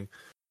having.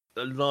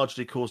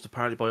 Largely caused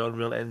apparently by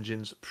Unreal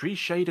Engine's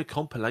pre-shader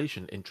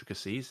compilation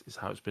intricacies, is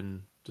how it's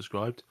been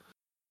described.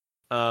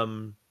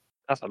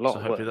 That's a lot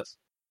of words.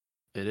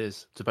 It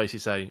is, to basically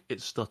say it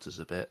stutters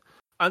a bit.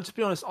 And to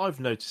be honest, I've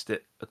noticed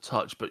it a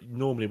touch, but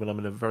normally when I'm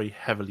in a very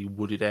heavily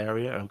wooded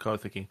area, I'm kind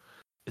of thinking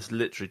it's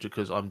literally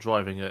because I'm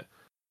driving at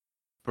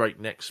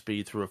breakneck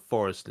speed through a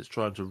forest and it's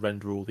trying to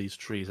render all these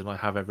trees and I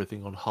have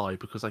everything on high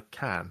because I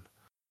can.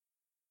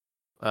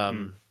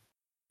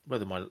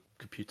 Whether my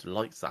computer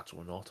likes that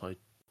or not,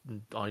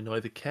 I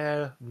neither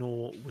care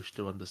nor wish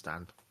to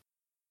understand.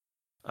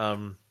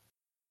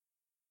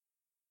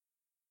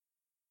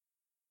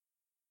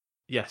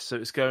 Yes, so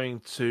it's going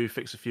to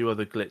fix a few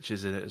other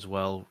glitches in it as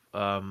well,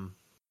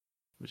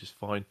 which is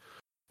fine.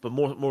 But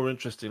more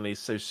interestingly,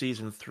 so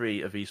Season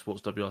 3 of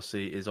Esports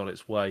WRC is on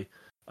its way.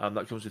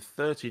 That comes with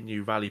 30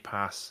 new Rally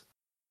Pass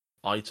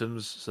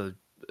items, so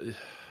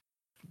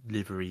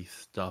livery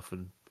stuff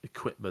and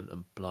equipment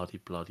and bloody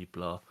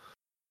blah.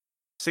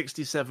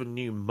 67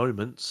 new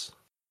moments.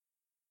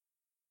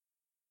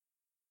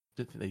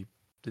 Didn't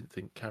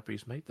think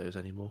Cadbury's made those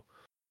anymore.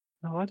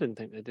 No, I didn't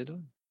think they did.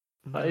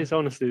 That is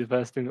honestly the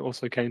first thing that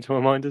also came to my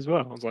mind as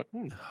well. I was like,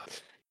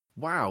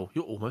 wow,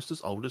 you're almost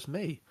as old as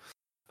me.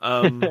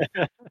 And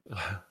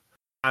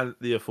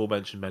the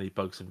aforementioned many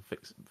bug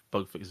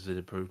fixes and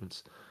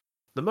improvements.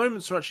 The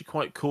moments are actually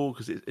quite cool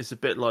because it's a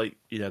bit like,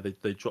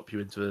 they drop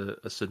you into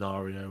a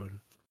scenario, and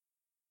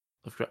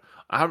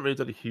I haven't really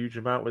done a huge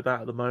amount with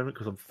that at the moment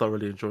because I'm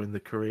thoroughly enjoying the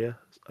career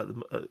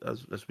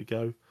as we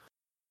go.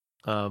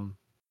 But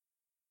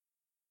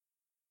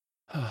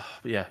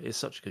yeah, it's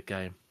such a good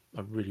game.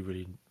 I'm really,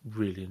 really,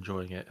 really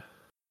enjoying it.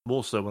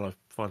 More so when I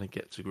finally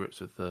get to grips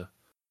with the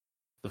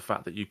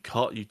fact that you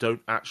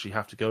don't actually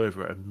have to go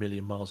over at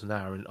 1,000,000 miles an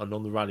hour. And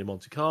on the Rally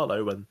Monte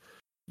Carlo, when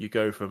you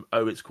go from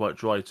it's quite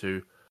dry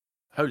to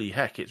holy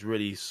heck, it's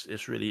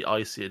really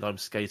icy and I'm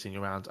skating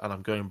around and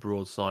I'm going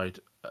broadside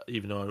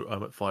even though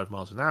I'm at 5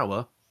 miles an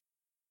hour.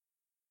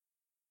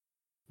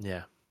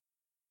 Yeah,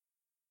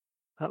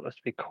 that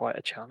must be quite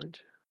a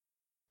challenge.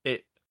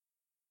 It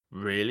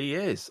really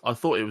is. I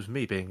thought it was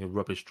me being a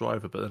rubbish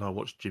driver, but then I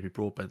watched Jimmy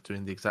Broadbent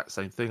doing the exact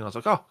same thing. And I was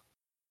like, oh,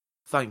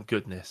 thank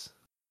goodness.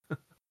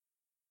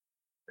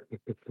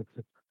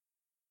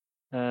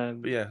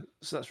 But yeah,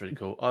 so that's really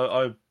cool.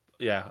 I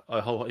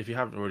hope if you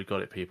haven't already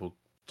got it, people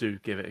do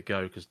give it a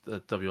go because the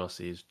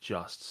WRC is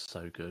just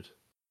so good.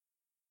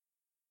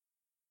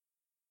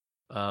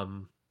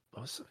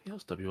 What's something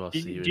else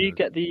WRC? Do you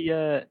get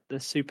the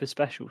super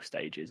special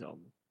stages on?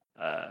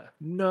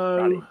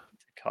 No,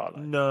 Carlo?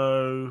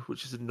 No,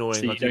 which is annoying.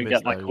 So you don't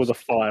get like all the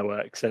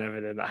fireworks and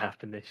everything that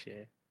happened this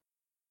year.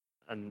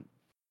 And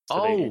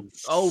sorry.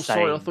 I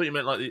thought you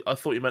meant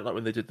like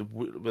when they did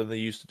when they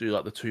used to do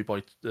like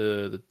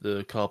the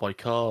the car by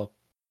car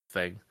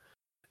thing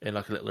in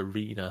like a little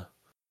arena.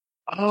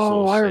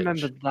 Oh, I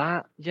remember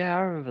that. Yeah,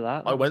 I remember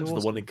that. I went to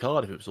the one in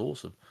Cardiff. It was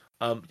awesome.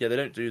 Yeah, they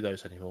don't do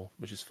those anymore,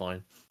 which is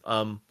fine.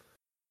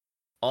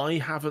 I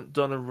haven't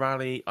done a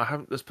rally.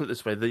 Let's put it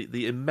this way: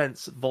 the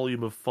immense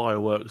volume of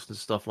fireworks and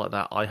stuff like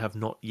that, I have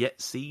not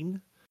yet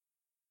seen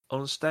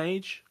on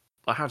stage.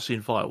 I have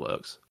seen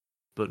fireworks,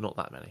 but not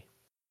that many.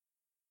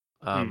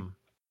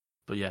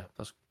 But yeah,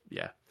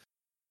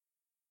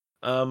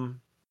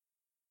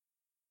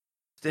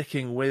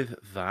 sticking with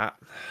that,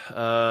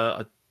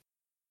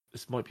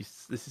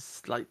 this is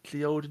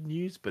slightly older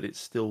news, but it's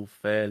still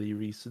fairly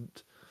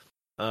recent,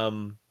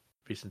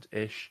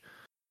 recent-ish.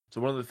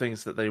 So one of the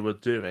things that they were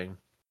doing,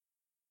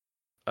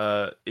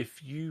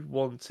 if you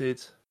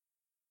wanted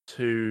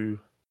to,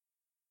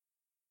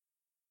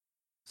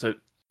 so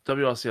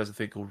WRC has a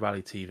thing called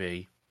Rally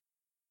TV,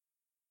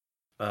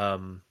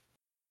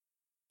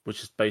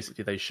 which is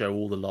basically they show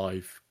all the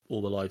live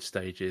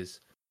stages.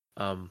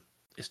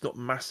 It's not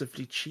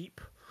massively cheap.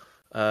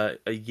 A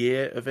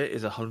year of it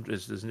is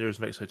as near as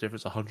makes no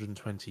difference,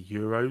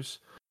 €120.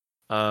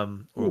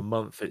 Or a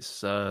month,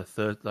 it's as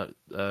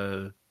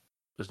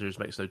near as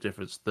makes no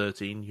difference,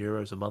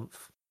 €13 a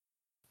month.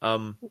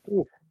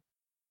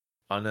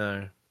 I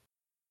know.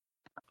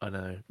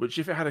 Which,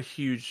 if it had a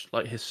huge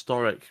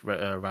historic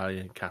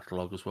rallying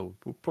catalogue as well,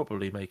 would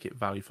probably make it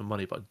value for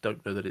money. But I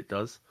don't know that it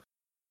does.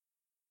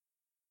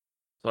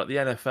 Like the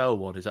NFL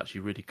one is actually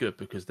really good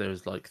because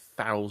there's like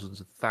thousands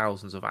and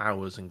thousands of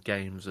hours and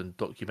games and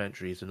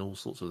documentaries and all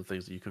sorts of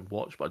things that you can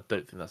watch, but I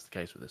don't think that's the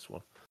case with this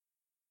one.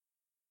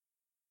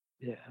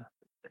 Yeah.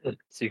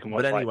 So you can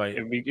watch, but anyway,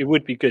 it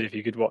would be good if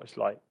you could watch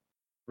like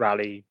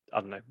Rally,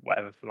 I don't know,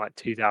 whatever, from like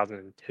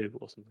 2002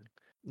 or something.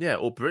 Yeah,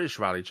 or British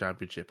Rally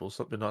Championship or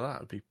something like that. It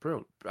would be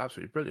brilliant,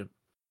 absolutely brilliant.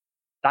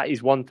 That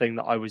is one thing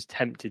that I was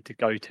tempted to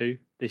go to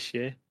this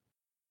year.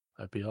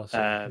 That'd be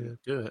awesome.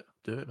 Do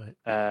it,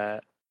 mate.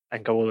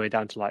 And go all the way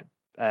down to like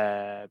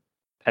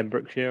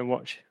Pembrokeshire and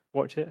watch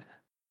it.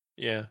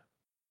 Yeah.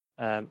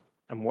 and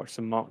watch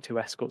some Mark II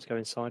escorts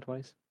going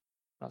sideways.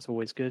 That's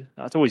always good.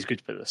 That's always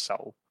good for the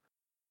soul.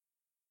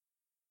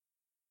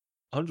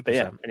 100%. But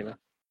yeah, anyway.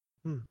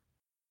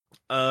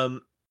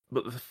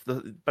 But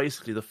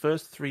basically, the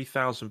first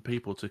 3,000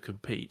 people to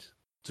complete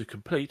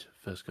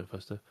first come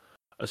first serve,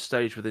 a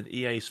stage within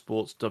EA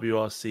Sports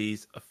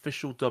WRC's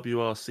official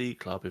WRC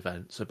club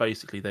event. So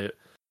basically, they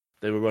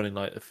were running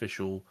like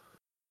official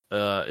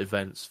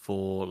events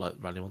for like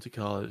Rally Monte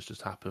Carlo. It's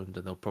just happened,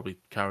 and they'll probably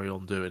carry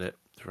on doing it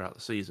throughout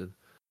the season.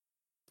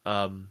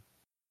 The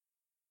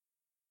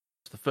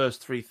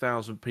first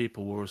 3,000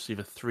 people will receive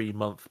a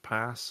 3-month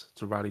pass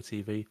to Rally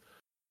TV,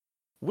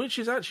 which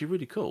is actually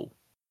really cool.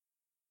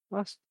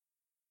 That's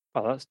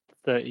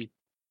 £34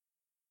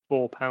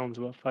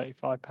 worth,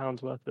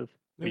 £35 worth of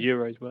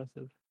euros worth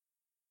of.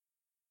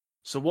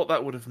 So what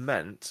that would have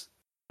meant,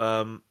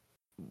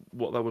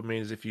 what that would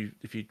mean is if you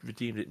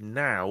redeemed it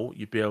now,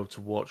 you'd be able to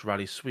watch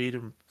Rally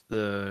Sweden,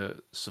 the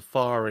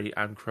Safari,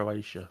 and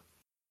Croatia.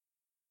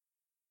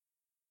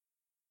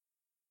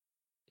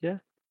 Yeah,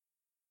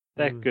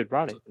 they're good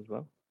rallies as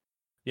well.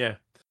 Yeah.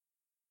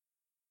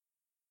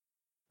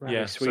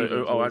 Rally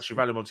Sweden. So, actually,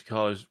 Rally Monte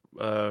Carlo's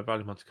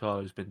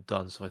been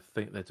done, so I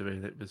think they're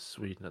doing it with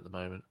Sweden at the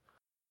moment.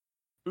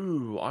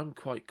 Ooh, I'm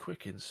quite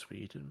quick in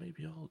Sweden.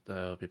 Maybe I'll be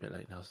a bit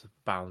late now. It's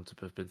bound to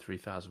have been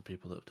 3,000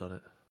 people that have done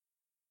it.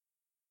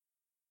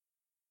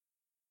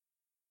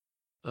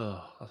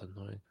 Oh, that's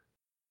annoying.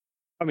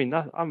 I mean,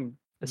 I'm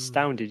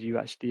astounded you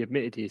actually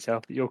admitted to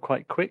yourself that you're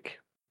quite quick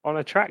on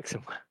a track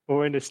somewhere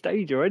or in a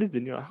stage or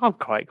anything. You're like, I'm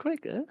quite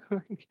quick.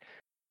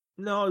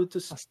 No,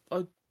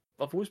 I've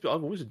always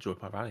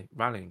enjoyed my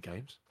rallying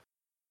games.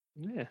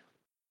 Yeah,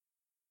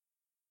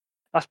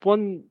 that's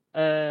one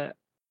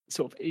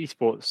sort of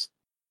esports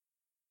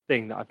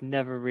thing that I've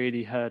never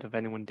really heard of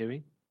anyone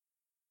doing,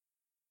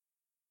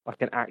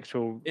 like an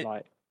actual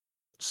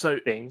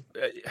thing.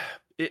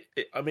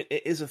 I mean,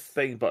 it is a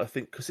thing, but I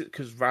think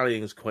because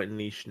rallying is quite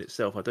niche in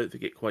itself, I don't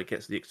think it quite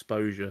gets the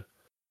exposure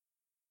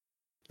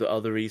that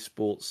other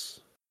esports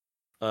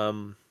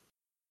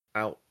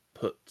outputs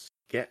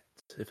get,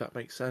 if that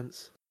makes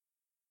sense.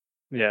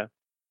 Yeah.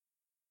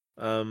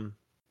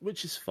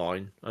 Which is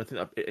fine. I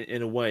think that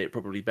in a way it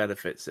probably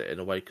benefits it in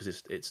a way because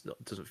it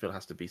doesn't feel it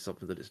has to be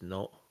something that it's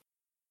not.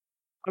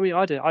 I mean,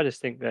 I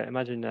just think that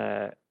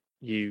imagine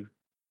you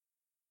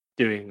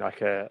doing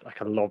like a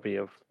lobby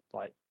of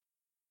like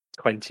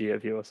 20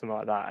 of you or something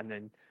like that, and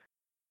then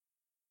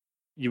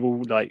you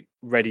all like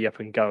ready up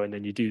and go, and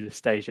then you do the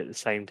stage at the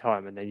same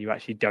time, and then you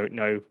actually don't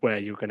know where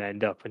you're going to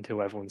end up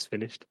until everyone's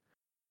finished.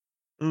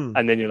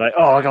 And then you're like,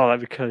 oh my god,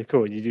 that'd be kind of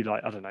cool. And you do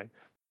like, I don't know,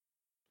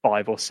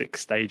 5 or 6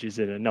 stages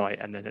in a night,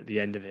 and then at the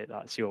end of it,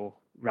 that's your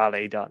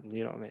rally done.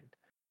 You know what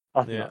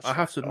I mean? I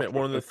have to admit,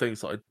 one of the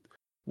things that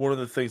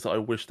I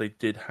wish they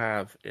did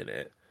have in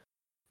it,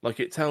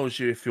 like it tells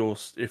you if you're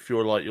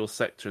like your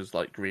sector is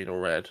like green or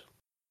red,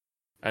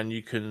 and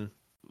you can,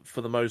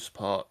 for the most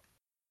part,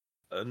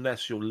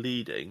 unless you're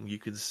leading, you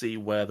can see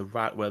where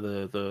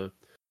the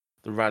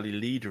rally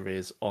leader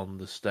is on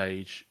the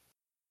stage,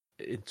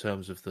 in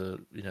terms of the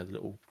the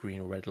little green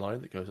or red line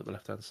that goes at the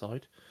left hand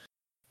side.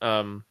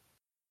 But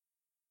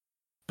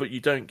you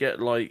don't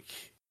get like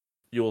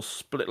your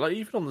split, like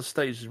even on the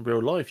stage in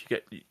real life,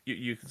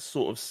 you can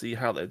sort of see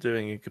how they're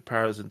doing in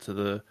comparison to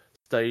the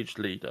stage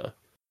leader.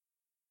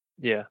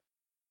 Yeah.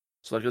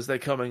 So like as they're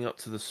coming up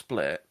to the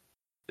split,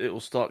 it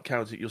will start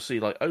counting. You'll see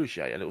like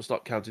O'Shea, and it will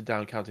start counting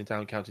down, in the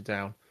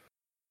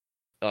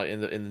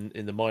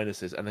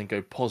minuses, and then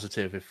go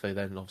positive if they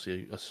then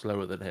obviously are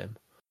slower than him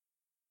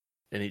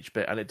in each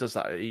bit, and it does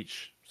that at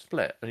each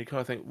split. And you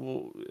kind of think,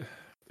 well,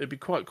 it'd be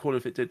quite cool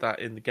if it did that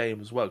in the game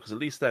as well, because at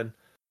least that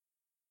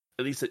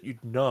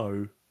you'd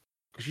know,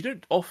 because you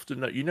don't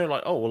often know. You know,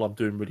 like, oh well, I'm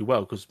doing really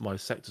well because my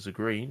sectors are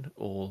green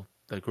or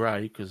they're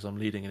grey because I'm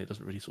leading, and it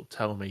doesn't really sort of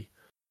tell me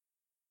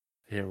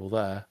here or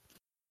there.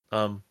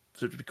 So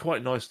it'd be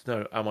quite nice to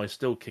know, am I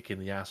still kicking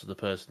the ass of the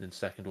person in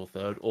second or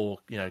third, or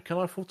can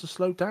I afford to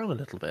slow down a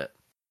little bit?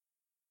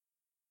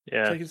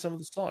 Yeah. Taking some of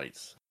the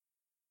sides.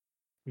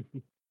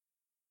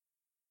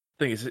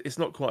 Thing is, it's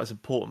not quite as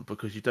important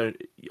because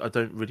I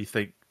don't really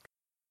think,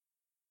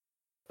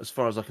 as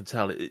far as I can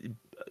tell,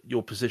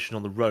 your position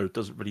on the road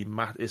doesn't really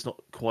matter. It's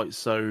not quite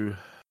so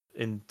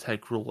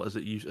integral as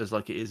it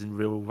is in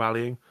real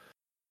rallying.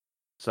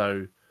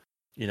 So,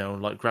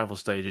 like gravel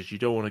stages, you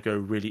don't want to go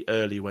really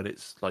early when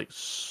it's like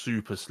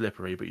super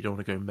slippery, but you don't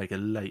want to go mega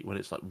late when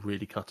it's like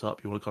really cut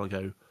up. You want to kind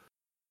of go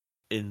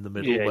in the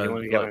middle. Yeah, you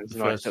want to go in a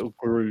nice little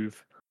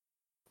groove.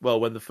 Well,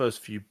 when the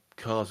first few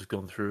cars have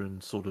gone through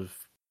and sort of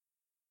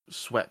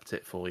swept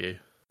it for you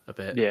a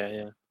bit.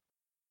 Yeah.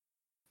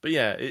 But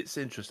yeah, it's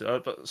interesting.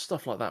 But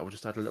stuff like that will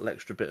just add a little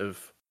extra bit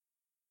of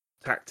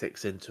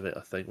tactics into it,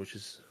 I think, which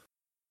is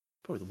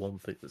probably the one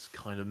thing that's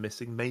kind of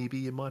missing,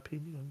 maybe, in my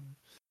opinion.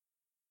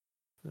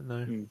 I don't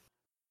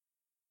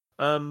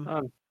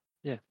know.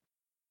 Yeah.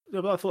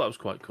 Yeah, but I thought that was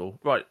quite cool.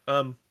 Right.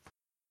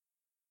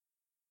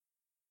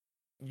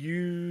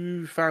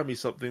 You found me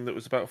something that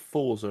was about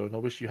Forza, and I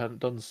wish you hadn't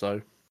done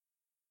so.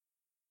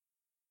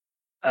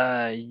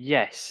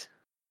 Yes.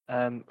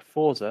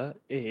 Forza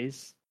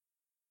is.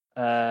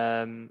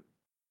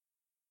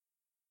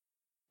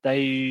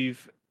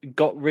 They've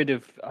got rid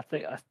of.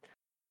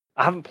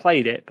 I haven't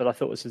played it, but I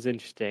thought this was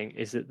interesting.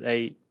 Is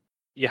that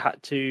you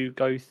had to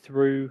go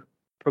through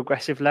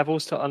progressive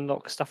levels to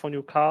unlock stuff on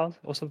your car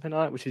or something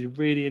like that, which is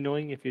really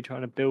annoying if you're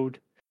trying to build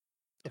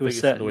to a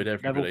certain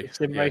level for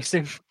sim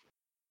racing.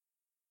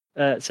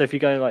 So if you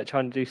go like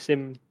trying to do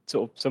some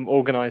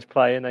organized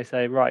play, and they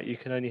say, right, you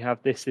can only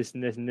have this, this,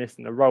 and this, and this,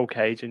 and a roll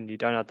cage, and you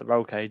don't have the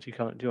roll cage, you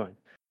can't join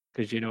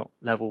because you're not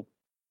level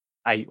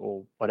 8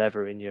 or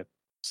whatever in your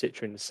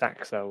Citroen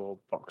Saxo or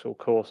Vauxhall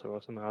Corsa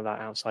or something like that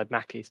outside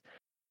Mackey's.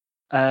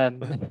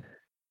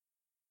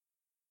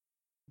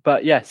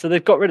 But yeah, so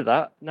they've got rid of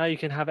that. Now you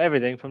can have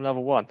everything from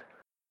level 1.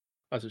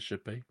 As it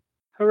should be.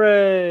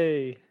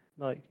 Hooray!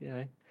 Like,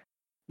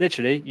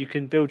 literally, you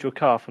can build your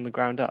car from the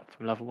ground up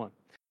from level 1.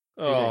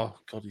 Oh,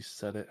 God, he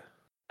said it.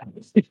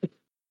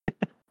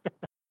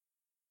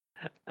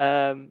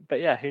 But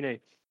yeah, who knew?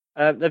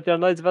 They've done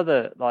loads of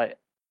other like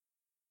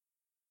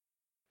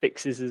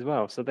fixes as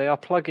well. So they are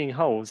plugging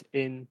holes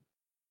in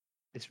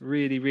this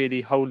really,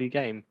 really holy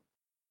game,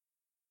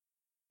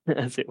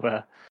 as it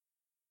were.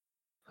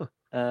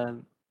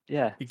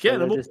 Yeah, you're getting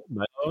them all in,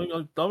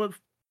 mate. I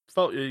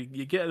felt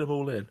you're getting them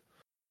all in.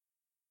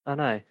 I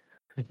know.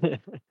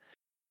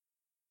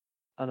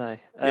 I know.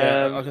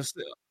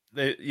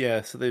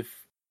 So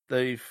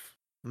they've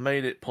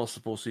made it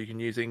possible so you can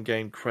use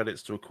in-game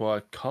credits to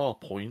acquire car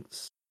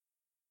points,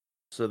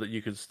 so that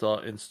you can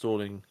start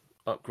installing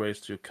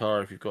upgrades to your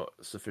car if you've got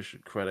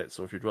sufficient credits,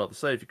 or if you'd rather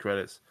save your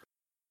credits,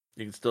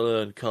 you can still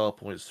earn car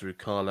points through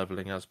car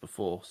leveling as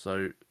before.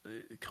 So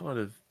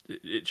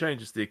it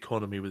changes the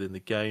economy within the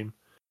game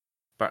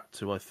back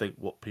to, I think,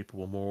 what people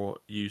were more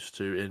used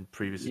to in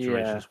previous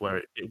iterations where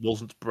it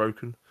wasn't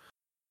broken.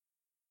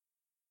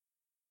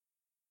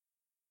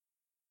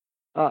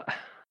 I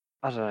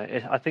don't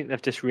know. I think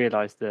they've just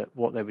realised that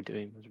what they were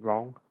doing was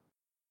wrong.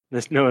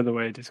 There's no other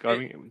way of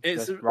describing it.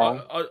 It's just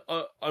wrong.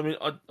 I mean,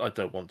 I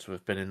don't want to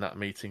have been in that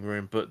meeting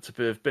room, but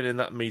to have been in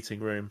that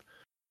meeting room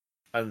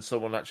and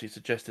someone actually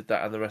suggested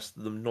that and the rest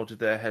of them nodded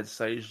their heads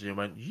sagely and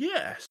went,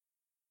 yes,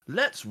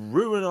 let's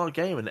ruin our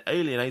game and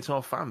alienate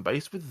our fan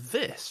base with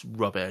this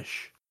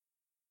rubbish.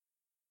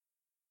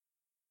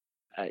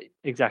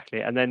 Exactly.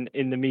 And then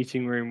in the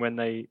meeting room, when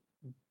they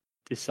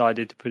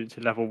decided to put it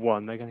to level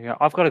 1, they're going to go,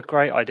 I've got a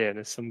great idea. And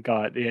there's some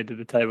guy at the end of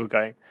the table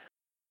going,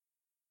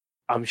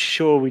 I'm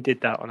sure we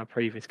did that on a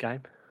previous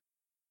game.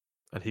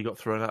 And he got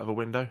thrown out of a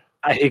window?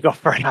 He got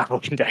thrown out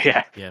of a window,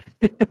 yeah. Yeah.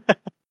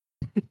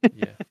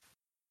 Yeah.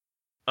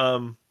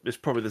 It's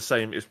probably the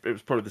same. It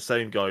was probably the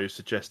same guy who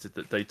suggested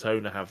that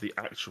Daytona have the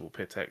actual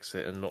pit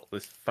exit and not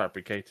this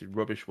fabricated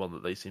rubbish one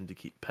that they seem to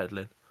keep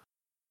peddling.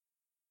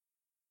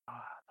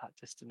 That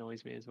just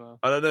annoys me as well.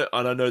 And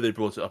I know they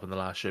brought it up in the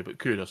last show, but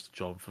kudos to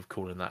John for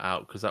calling that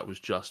out, because that was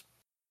just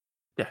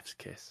death's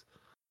kiss.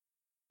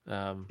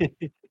 And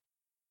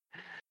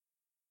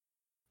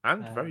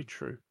very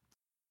true.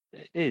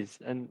 It is,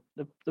 and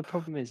the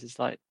problem is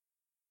like,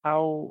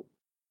 how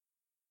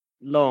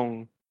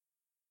long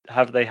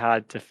have they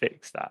had to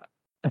fix that?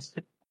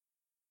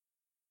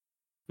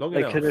 Long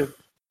enough.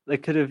 They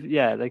could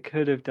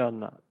have done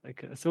that.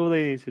 That's all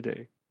they need to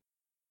do.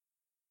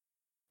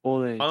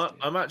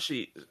 I'm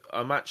actually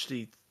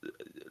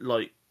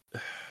like,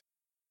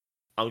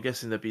 I'm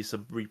guessing there'd be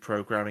some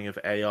reprogramming of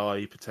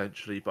AI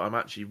potentially, but I'm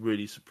actually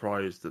really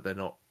surprised that they're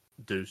not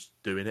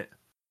doing it.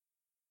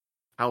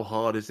 How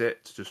hard is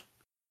it to just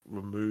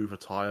remove a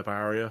tyre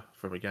barrier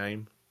from a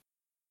game?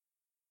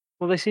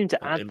 Well, they seem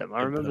to add them.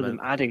 I remember them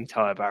adding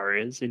tyre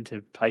barriers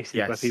into places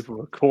where people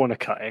were corner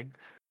cutting,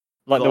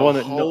 like the one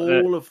at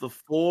whole of the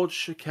Ford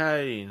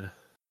chicane.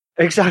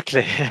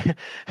 Exactly.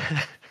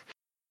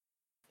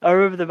 I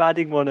remember them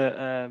adding one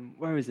at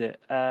where is it?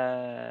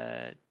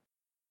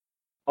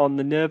 On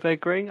the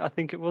Nürburgring, I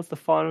think it was the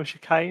final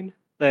chicane.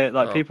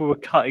 People were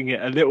cutting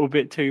it a little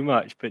bit too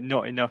much, but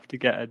not enough to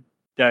get a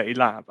dirty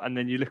lap. And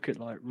then you look at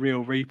like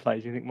real replays,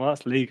 and you think, well,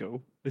 that's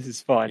legal. This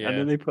is fine. Yeah. And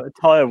then they put a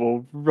tyre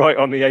wall right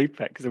on the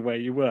apex of where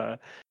you were,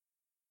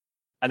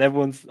 and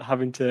everyone's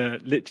having to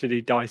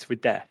literally dice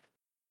with death.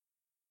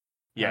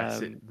 Yes,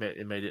 it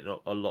made it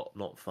a lot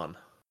not fun.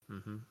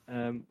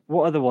 Mm-hmm.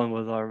 What other one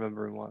was I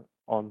remembering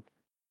on?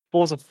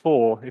 Forza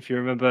 4, if you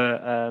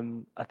remember,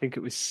 I think it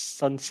was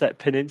Sunset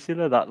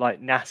Peninsula, that like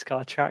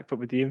NASCAR track, but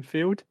with the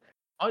infield.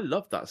 I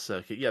love that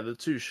circuit. Yeah, the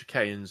two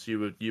chicanes.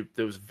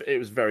 It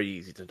was very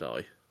easy to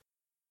die.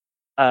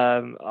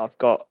 I've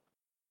got.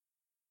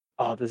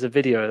 Oh, there's a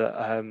video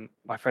that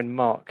my friend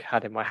Mark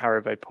had in my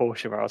Haribo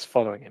Porsche where I was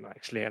following him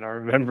actually, and I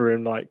remember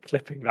him like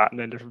clipping that and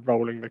then just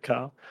rolling the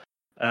car.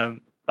 That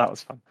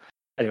was fun.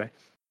 Anyway,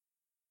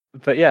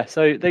 but yeah,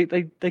 so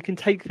they can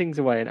take things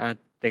away and add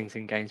things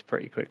in games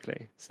pretty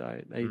quickly.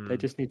 So they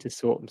just need to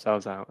sort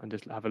themselves out and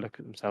just have a look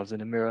at themselves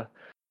in a mirror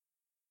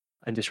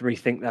and just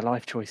rethink their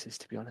life choices,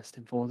 to be honest,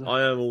 in Forza.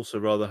 I am also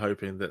rather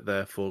hoping that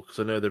therefore, because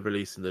I know they're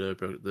releasing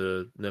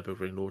the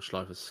Nürburgring launch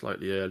life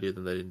slightly earlier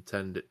than they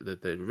intended,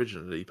 that they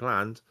originally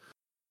planned.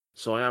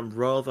 So I am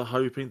rather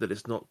hoping that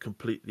it's not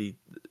completely,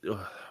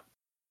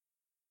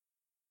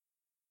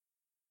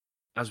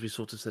 as we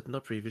sort of said in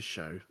our previous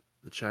show,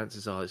 the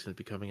chances are it's going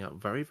to be coming out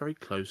very, very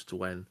close to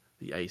when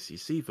the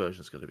ACC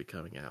version is going to be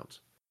coming out.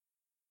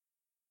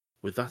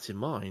 With that in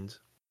mind,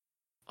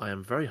 I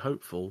am very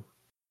hopeful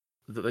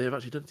that they have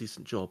actually done a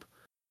decent job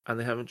and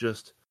they haven't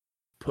just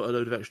put a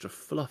load of extra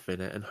fluff in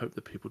it and hope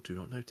that people do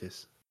not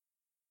notice.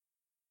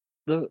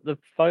 The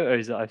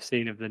photos that I've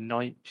seen of the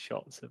night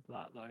shots of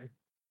that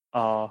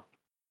though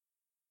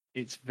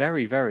it's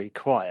very, very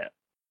quiet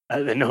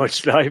at the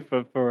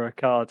Nordschleife for a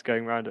card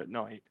going around at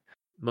night.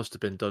 Must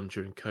have been done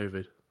during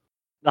COVID.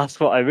 That's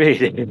what I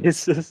mean.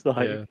 It's just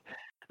like Yeah.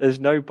 there's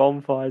no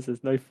bonfires,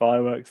 there's no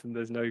fireworks, and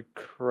there's no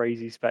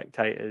crazy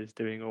spectators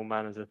doing all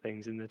manners of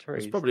things in the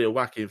trees. It's probably a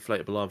wacky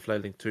inflatable arm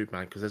flailing tube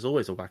man, because there's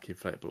always a wacky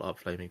inflatable arm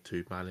flaming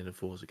tube man in a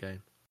Forza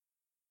game.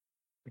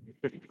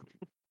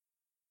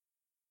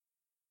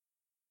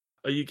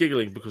 Are you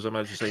giggling because I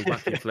managed to say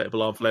wacky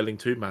inflatable arm flailing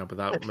tube man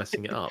without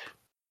messing it up?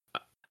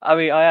 I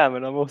mean, I am,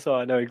 and I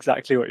know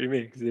exactly what you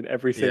mean because in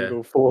every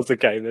single Forza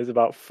game, there's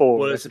about 4.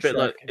 Well, it's a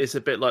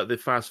bit like the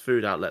fast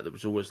food outlet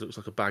that always looks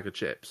like a bag of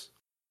chips.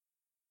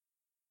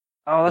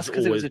 Oh, that's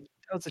because it was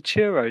a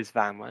churros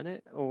van, wasn't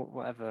it, or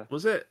whatever?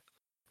 Was it?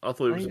 I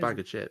thought it was a bag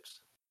of chips.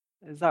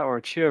 Is that or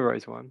a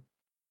churros one?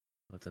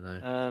 I don't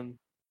know.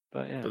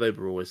 But yeah, but they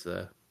were always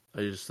there. I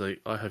just think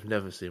I have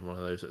never seen one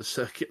of those at a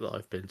circuit that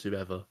I've been to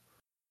ever.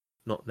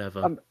 Not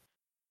never.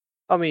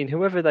 I mean,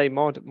 whoever they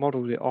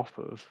modelled it off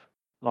of.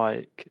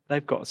 Like,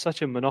 they've got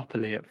such a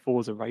monopoly at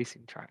Forza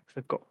racing tracks.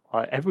 They've got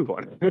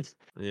everyone.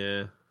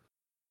 Yeah.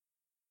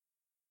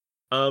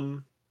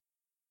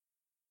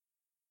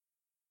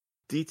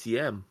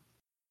 DTM.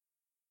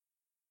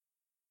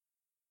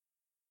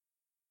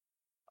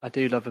 I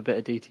do love a bit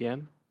of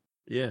DTM.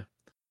 Yeah.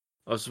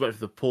 I was just waiting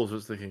for the pause. I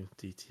was thinking,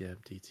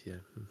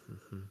 DTM.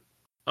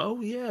 Oh,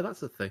 yeah,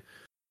 that's the thing.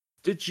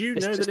 Did you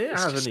know that it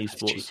has an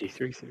esports?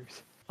 GT3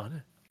 series. I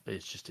know.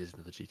 It just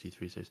isn't the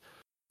GT3 series.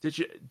 Did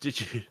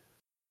you...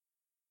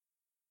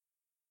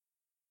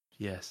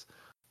 Yes.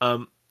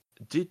 Some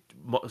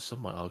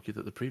might argue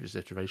that the previous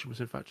iteration was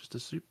in fact just a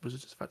Super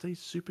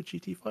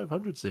GT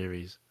 500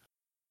 series.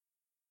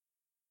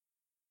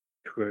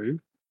 True.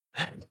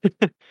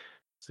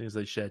 Seeing as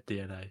they shared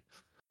DNA.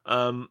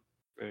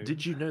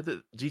 Did you know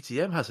that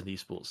GTM has an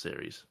esports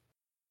series?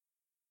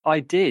 I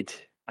did,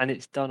 and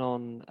it's done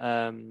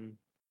on.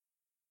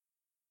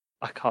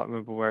 I can't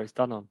remember where it's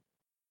done on,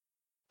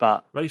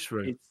 but Race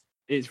Room.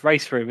 It's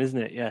Race Room,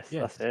 isn't it? Yes,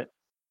 that's it.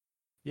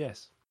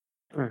 Yes.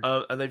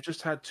 And they've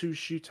just had 2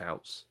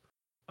 shootouts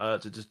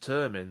to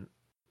determine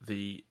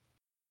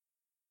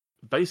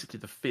basically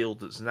the field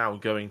that's now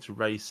going to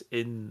race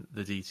in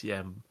the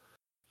DTM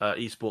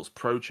Esports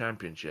Pro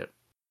Championship.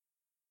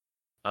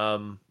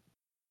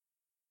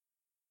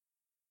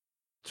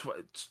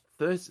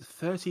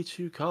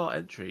 32 car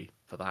entry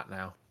for that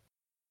now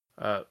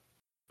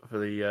for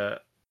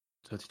the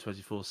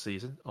 2024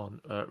 season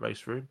on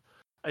Race Room.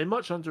 A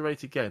much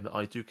underrated game that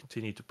I do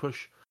continue to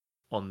push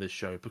on this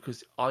show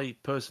because I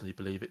personally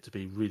believe it to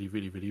be really,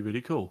 really, really, really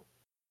cool.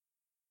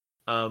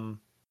 And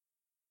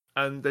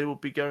they will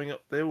be going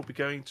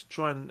to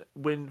try and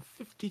win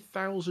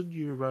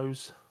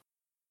 €50,000.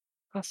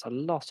 That's a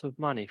lot of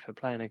money for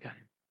playing a game.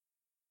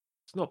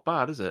 It's not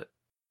bad, is it?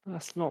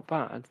 That's not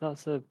bad.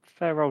 That's a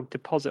fair old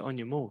deposit on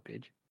your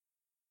mortgage.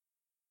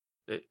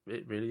 It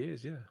really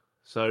is, yeah.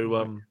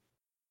 So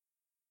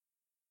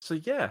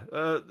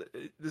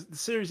the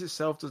series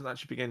itself doesn't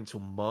actually begin until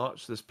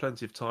March. There's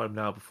plenty of time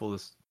now before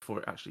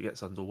it actually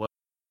gets underway.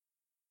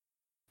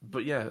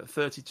 But yeah,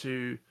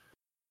 32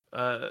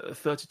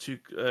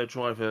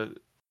 driver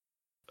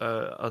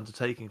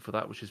undertaking for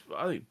that, which is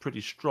I think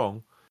pretty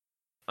strong.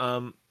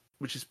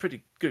 Which is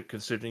pretty good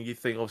considering you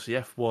think obviously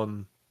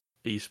F1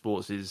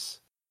 esports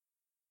is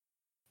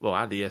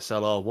and the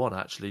SLR1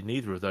 actually.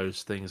 Neither of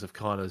those things have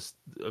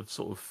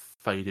sort of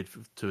faded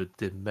to a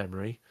dim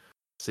memory,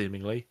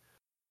 seemingly,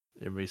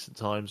 in recent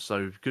times.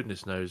 So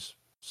goodness knows.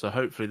 So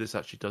hopefully this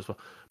actually does well.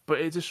 But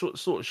it just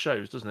sort of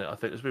shows, doesn't it? I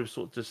think as we've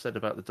sort of just said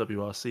about the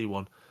WRC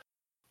one,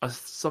 I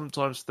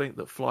sometimes think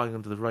that flying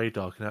under the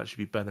radar can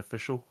actually be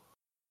beneficial.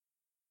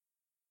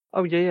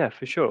 Oh yeah,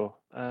 for sure.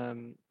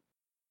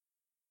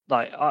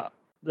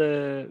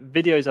 The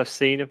videos I've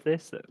seen of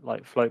this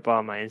that float by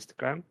on my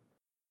Instagram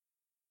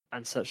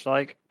and such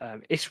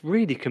it's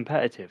really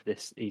competitive,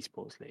 this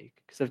esports league,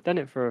 because they've done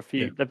it for a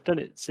few. Yeah. They've done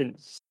it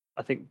since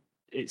I think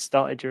it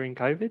started during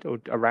COVID or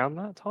around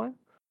that time.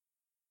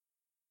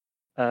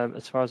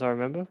 As far as I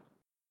remember,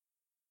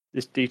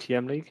 this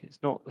DTM league, it's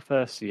not the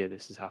first year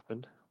this has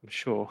happened, I'm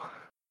sure.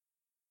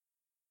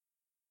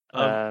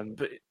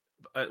 But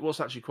what's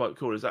actually quite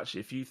cool is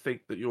actually if you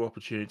think that your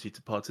opportunity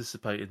to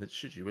participate in it,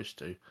 should you wish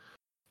to,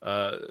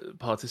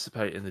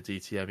 participate in the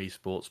DTM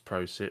Esports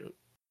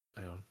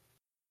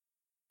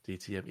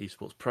DTM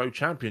Esports Pro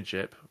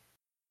Championship,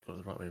 got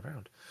it the right way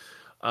around,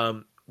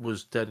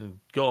 was dead and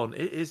gone.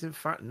 It is in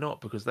fact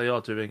not, because they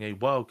are doing a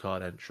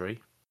wildcard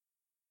entry.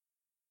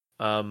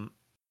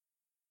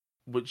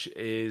 which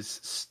is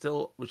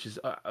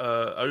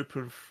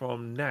open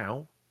from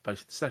now,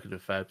 basically the 2nd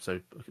of Feb, so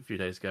a few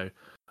days ago,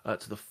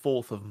 to the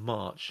 4th of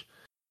March.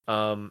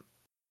 And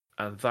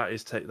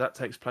that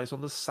takes place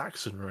on the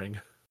Saxon Ring.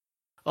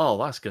 Oh,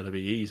 that's going to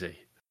be easy.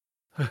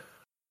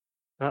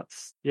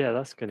 That's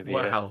going to be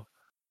wow.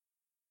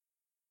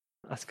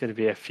 That's going to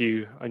be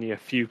only a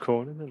few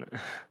corners, isn't it?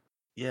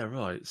 Yeah,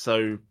 right.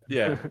 So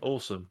yeah,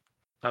 awesome.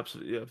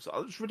 Absolutely. Yeah.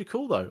 It's really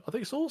cool though. I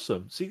think it's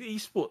awesome. See, the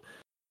esport.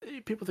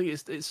 People think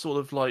it's sort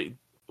of like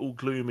all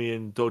gloomy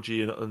and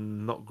dodgy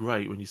and not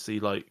great when you see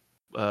like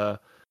as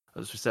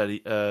we said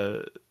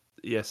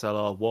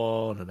ESLR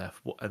 1 and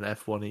F1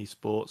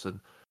 esports, and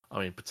I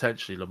mean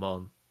potentially Le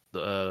Mans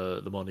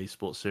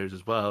esports series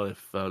as well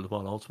if Le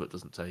Mans Ultimate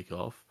doesn't take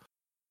off.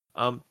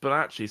 But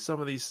actually,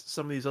 some of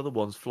these other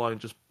ones flying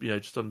just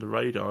under the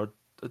radar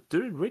are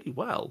doing really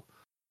well.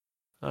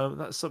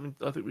 That's something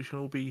I think we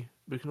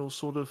can all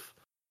sort of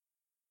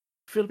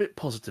feel a bit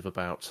positive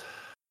about.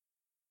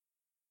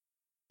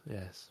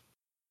 Yes.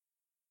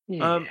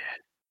 Yeah.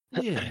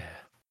 Yeah.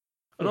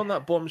 And on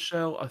that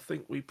bombshell, I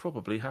think we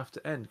probably have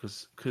to end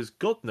because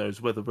God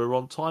knows whether we're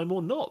on time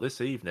or not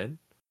this evening.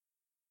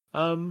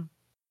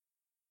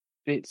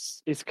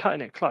 It's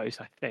cutting it close,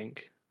 I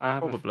think.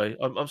 Probably.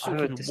 I'm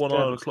sort of keeping one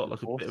eye on the clock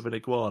like a bit of an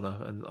iguana,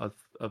 and I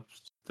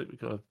think we're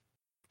kind of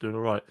doing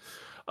all right.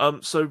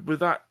 So with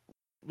that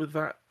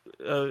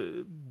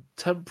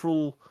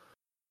temporal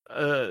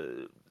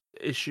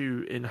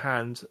issue in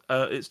hand,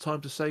 it's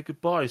time to say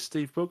goodbye.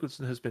 Steve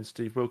Wilkinson has been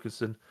Steve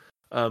Wilkinson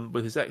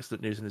with his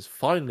excellent news and is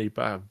finally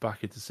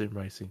back into sim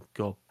racing.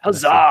 God,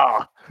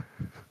 huzzah!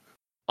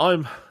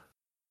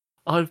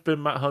 I've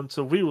been Matt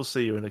Hunter. We will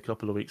see you in a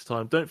couple of weeks'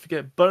 time. Don't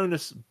forget,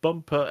 bonus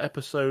bumper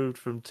episode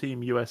from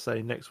Team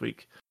USA next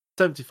week.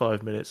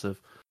 75 minutes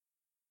of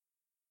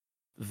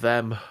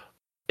them.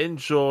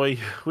 Enjoy.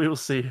 We will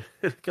see you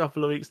in a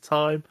couple of weeks'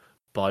 time.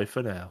 Bye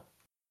for now.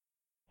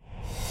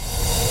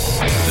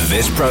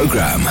 This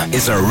program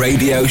is a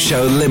Radio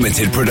Show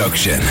Limited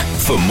production.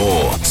 For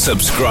more,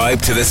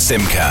 subscribe to the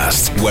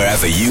SimCast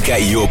wherever you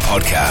get your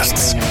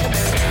podcasts.